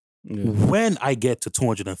seriously. Yeah. When I get to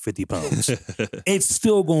 250 pounds, it's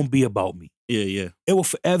still going to be about me. Yeah. It will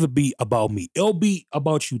forever be about me. It'll be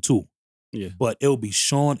about you too. Yeah. But it'll be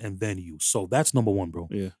Sean and then you. So that's number 1, bro.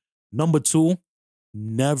 Yeah. Number 2,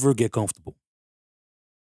 never get comfortable.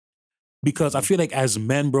 Because I feel like as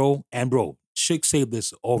men, bro, chicks say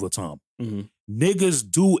this all the time. Niggas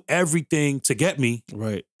do everything to get me.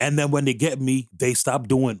 Right. And then when they get me, they stop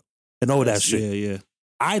doing and all that shit. Yeah.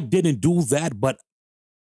 I didn't do that, but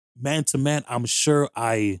man to man, I'm sure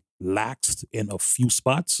I laxed in a few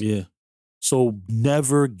spots. Yeah. So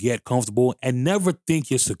never get comfortable and never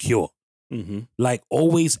think you're secure. Like,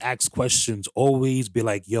 always ask questions. Always be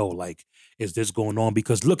like, yo, like, is this going on?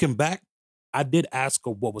 Because looking back, I did ask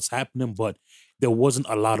her what was happening, but there wasn't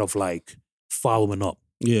a lot of like following up.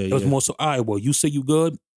 Yeah. It was more so, all right, well, you say you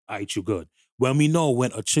good, all right, you good. When we know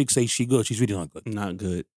when a chick says she good, she's really not good. Not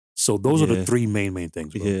good. So those are the 3 main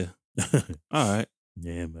things, bro. Yeah. All right.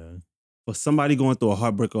 Yeah, man. For somebody going through a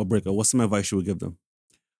heartbreak or a breakup, what's some advice you would give them?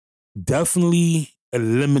 Definitely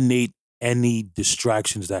eliminate any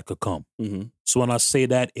distractions that could come. So when I say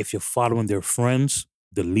that, if you're following their friends,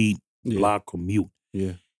 delete, block, or mute.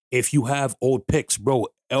 Yeah. If you have old pics, bro,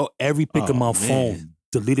 every pic on my phone,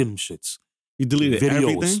 deleted them shits. You deleted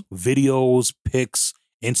everything? Videos, pics,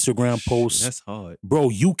 Instagram posts. That's hard. Bro,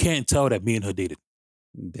 you can't tell that me and her dated.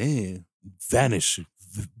 Damn. Vanish.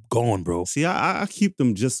 Gone, bro. See, I keep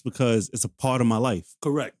them just because it's a part of my life.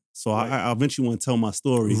 Correct. So I eventually want to tell my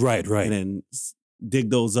story. Right. And then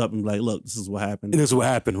dig those up and be like, look, this is what happened. This is what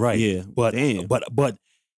happened, right. Yeah. But damn. But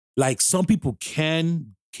like, some people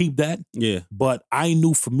can keep that. Yeah. But I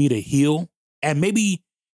knew for me to heal, and maybe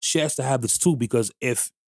she has to have this too, because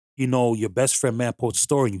if your best friend man posts a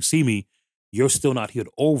story and you see me, you're still not here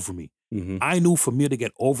to over me. Mm-hmm. I knew for me to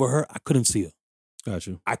get over her, I couldn't see her. Got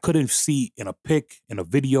you. I couldn't see in a pic, in a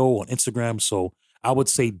video on Instagram. So I would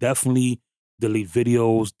say definitely delete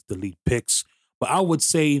videos, delete pics. But I would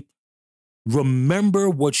say remember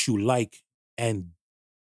what you like and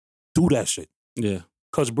do that shit. Yeah.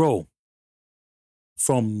 Because, bro,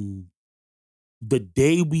 from the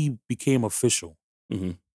day we became official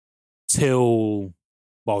Mhm. till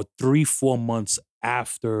about 3-4 months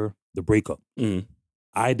after the breakup, Mhm.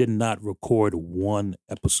 I did not record one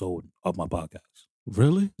episode of my podcast.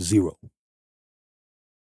 Really? 0.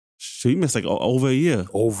 So you missed like over a year.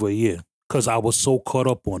 Over a year. Because I was so caught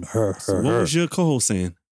up on her. So what was your co-host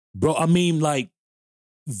saying? Bro, I mean, like,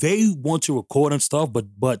 they want to record and stuff,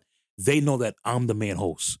 but they know that I'm the main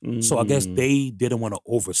host. So I guess they didn't want to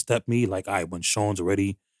overstep me. Like, all right, when Sean's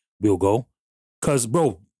ready, we'll go. Because,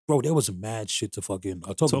 bro, there was mad shit to fucking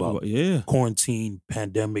talk about. Yeah. Quarantine,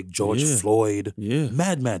 pandemic, George Yeah. Floyd. Yeah.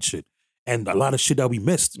 Mad shit. And a lot of shit that we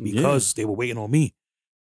missed because they were waiting on me.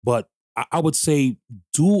 But I would say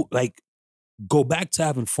go back to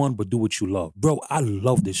having fun, but do what you love. Bro, I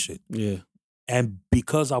love this shit. Yeah. And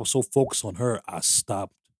because I was so focused on her, I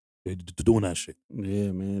stopped doing that shit.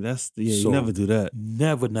 Yeah, man. So, you never do that.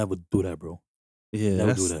 Never do that, bro. Yeah, never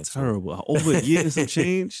that's do that. terrible. Over a year, some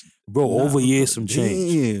change? Bro, over a year, some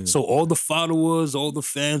change. Damn. So all the followers, all the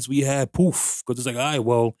fans we had, poof. Because it's like, all right,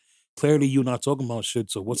 well, clearly you're not talking about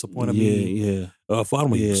shit, so what's the point of me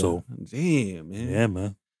following you? So, damn, man. Yeah,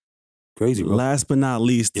 man. Crazy, bro. Last but not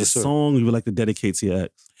least, Yes, the sir. song you would like to dedicate to your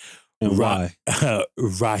ex. And why?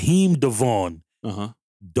 Raheem Devon, Uh-huh.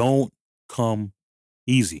 Don't Come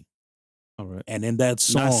Easy. All right. And in that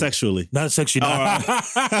song... Not sexually. Not sexually. All right.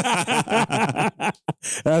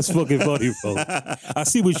 That's fucking funny, bro. I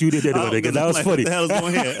see what you did there, nigga. That was funny. What the hell is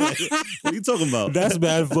going here? What are you talking about? That's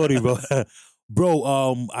bad funny, bro.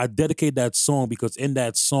 Bro, I dedicate that song because in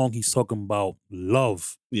that song, he's talking about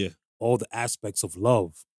love. Yeah. All the aspects of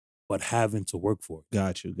love, but having to work for it.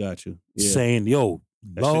 Got you. Yeah. Saying, yo,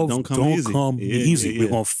 That love shit don't come easy. Yeah. We're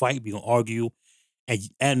going to fight. We're going to argue.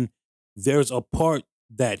 And there's a part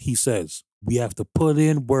that he says, we have to put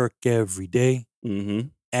in work every day. Mm-hmm.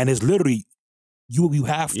 And it's literally, you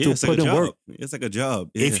have to put in work. It's like a job.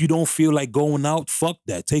 Yeah. If you don't feel like going out, fuck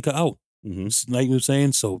that. Take her out. Mm-hmm. Like you were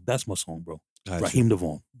saying. So that's my song, bro. Gotcha. Raheem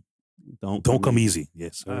Devon. Don't come easy.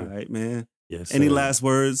 Yes, sir. All right, man. Yes. Any sir. last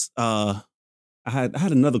words? I had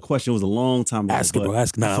another question. It was a long time ago. Ask it, bro.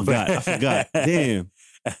 Ask it. Nah, I forgot. Damn.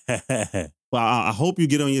 Well, I hope you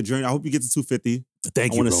get on your journey. I hope you get to 250.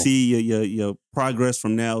 Thank you, I want bro. to see your progress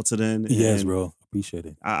from now to then. Yes, bro. Appreciate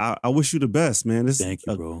it. I wish you the best, man. This Thank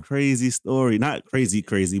you, is a bro. crazy story. Not crazy,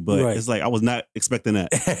 but Right. it's like I was not expecting that.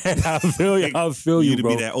 I feel you. I feel you, to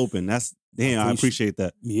bro. be that open. That's damn. I appreciate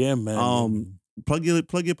that. Yeah, man. Plug your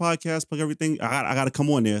podcast, plug everything. I got to come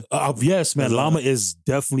on there. Yes, man. Llama is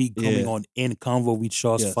definitely coming Yeah. on In Convo We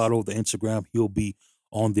Trust. Yes. Follow the Instagram. He'll be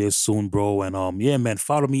on there soon, bro. And yeah, man,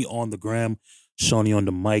 follow me on the gram, Shawnee on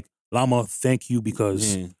the mic. Llama, thank you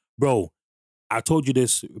because, Man. bro, I told you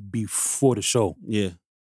this before the show. Yeah.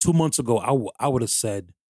 2 months ago, I would have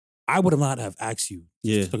said, I would not have asked you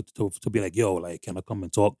Yeah. to be like, yo, like, can I come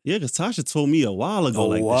and talk? Yeah, because Tasha told me a while ago, A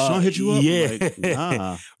like, while- did Sean hit you up? I'm Yeah. like,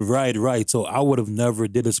 nah. Right. So I would have never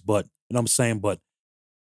did this, but, you know what I'm saying? But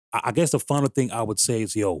I guess the final thing I would say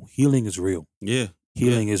is, yo, healing is real. Yeah.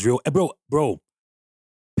 Healing is real. And bro,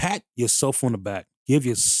 pat yourself on the back. Give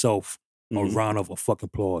yourself a Mhm. round of a fucking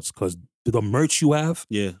applause because the merch you have,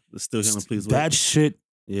 Yeah. Let's still healing, please. that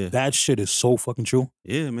shit is so fucking true.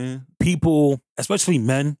 Yeah, man. People, especially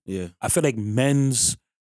men, Yeah. I feel like men's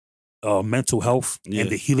mental health Yeah. and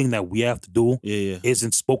the healing that we have to do Yeah.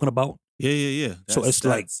 isn't spoken about. Yeah. So it's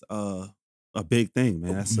like- that's, a big thing,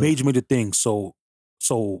 man. That's Major thing. So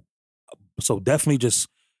definitely just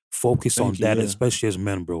focus on Thank you, that, yeah. especially as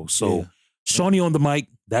men, bro. So Yeah. Shawnee on the mic,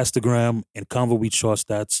 that's the gram, and Convo We Trust,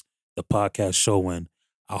 that's the podcast show. And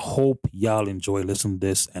I hope y'all enjoy listening to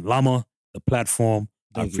this. And Llama, the platform,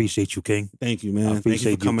 I Thank you. appreciate you, King. Thank you, man. I Thank you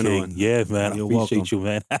appreciate for coming King. on. Yeah, man. You're I appreciate welcome. you,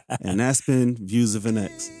 man. And that's been Views of an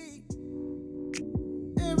X.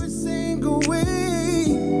 Every single way,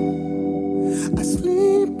 I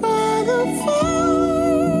sleep by the fire.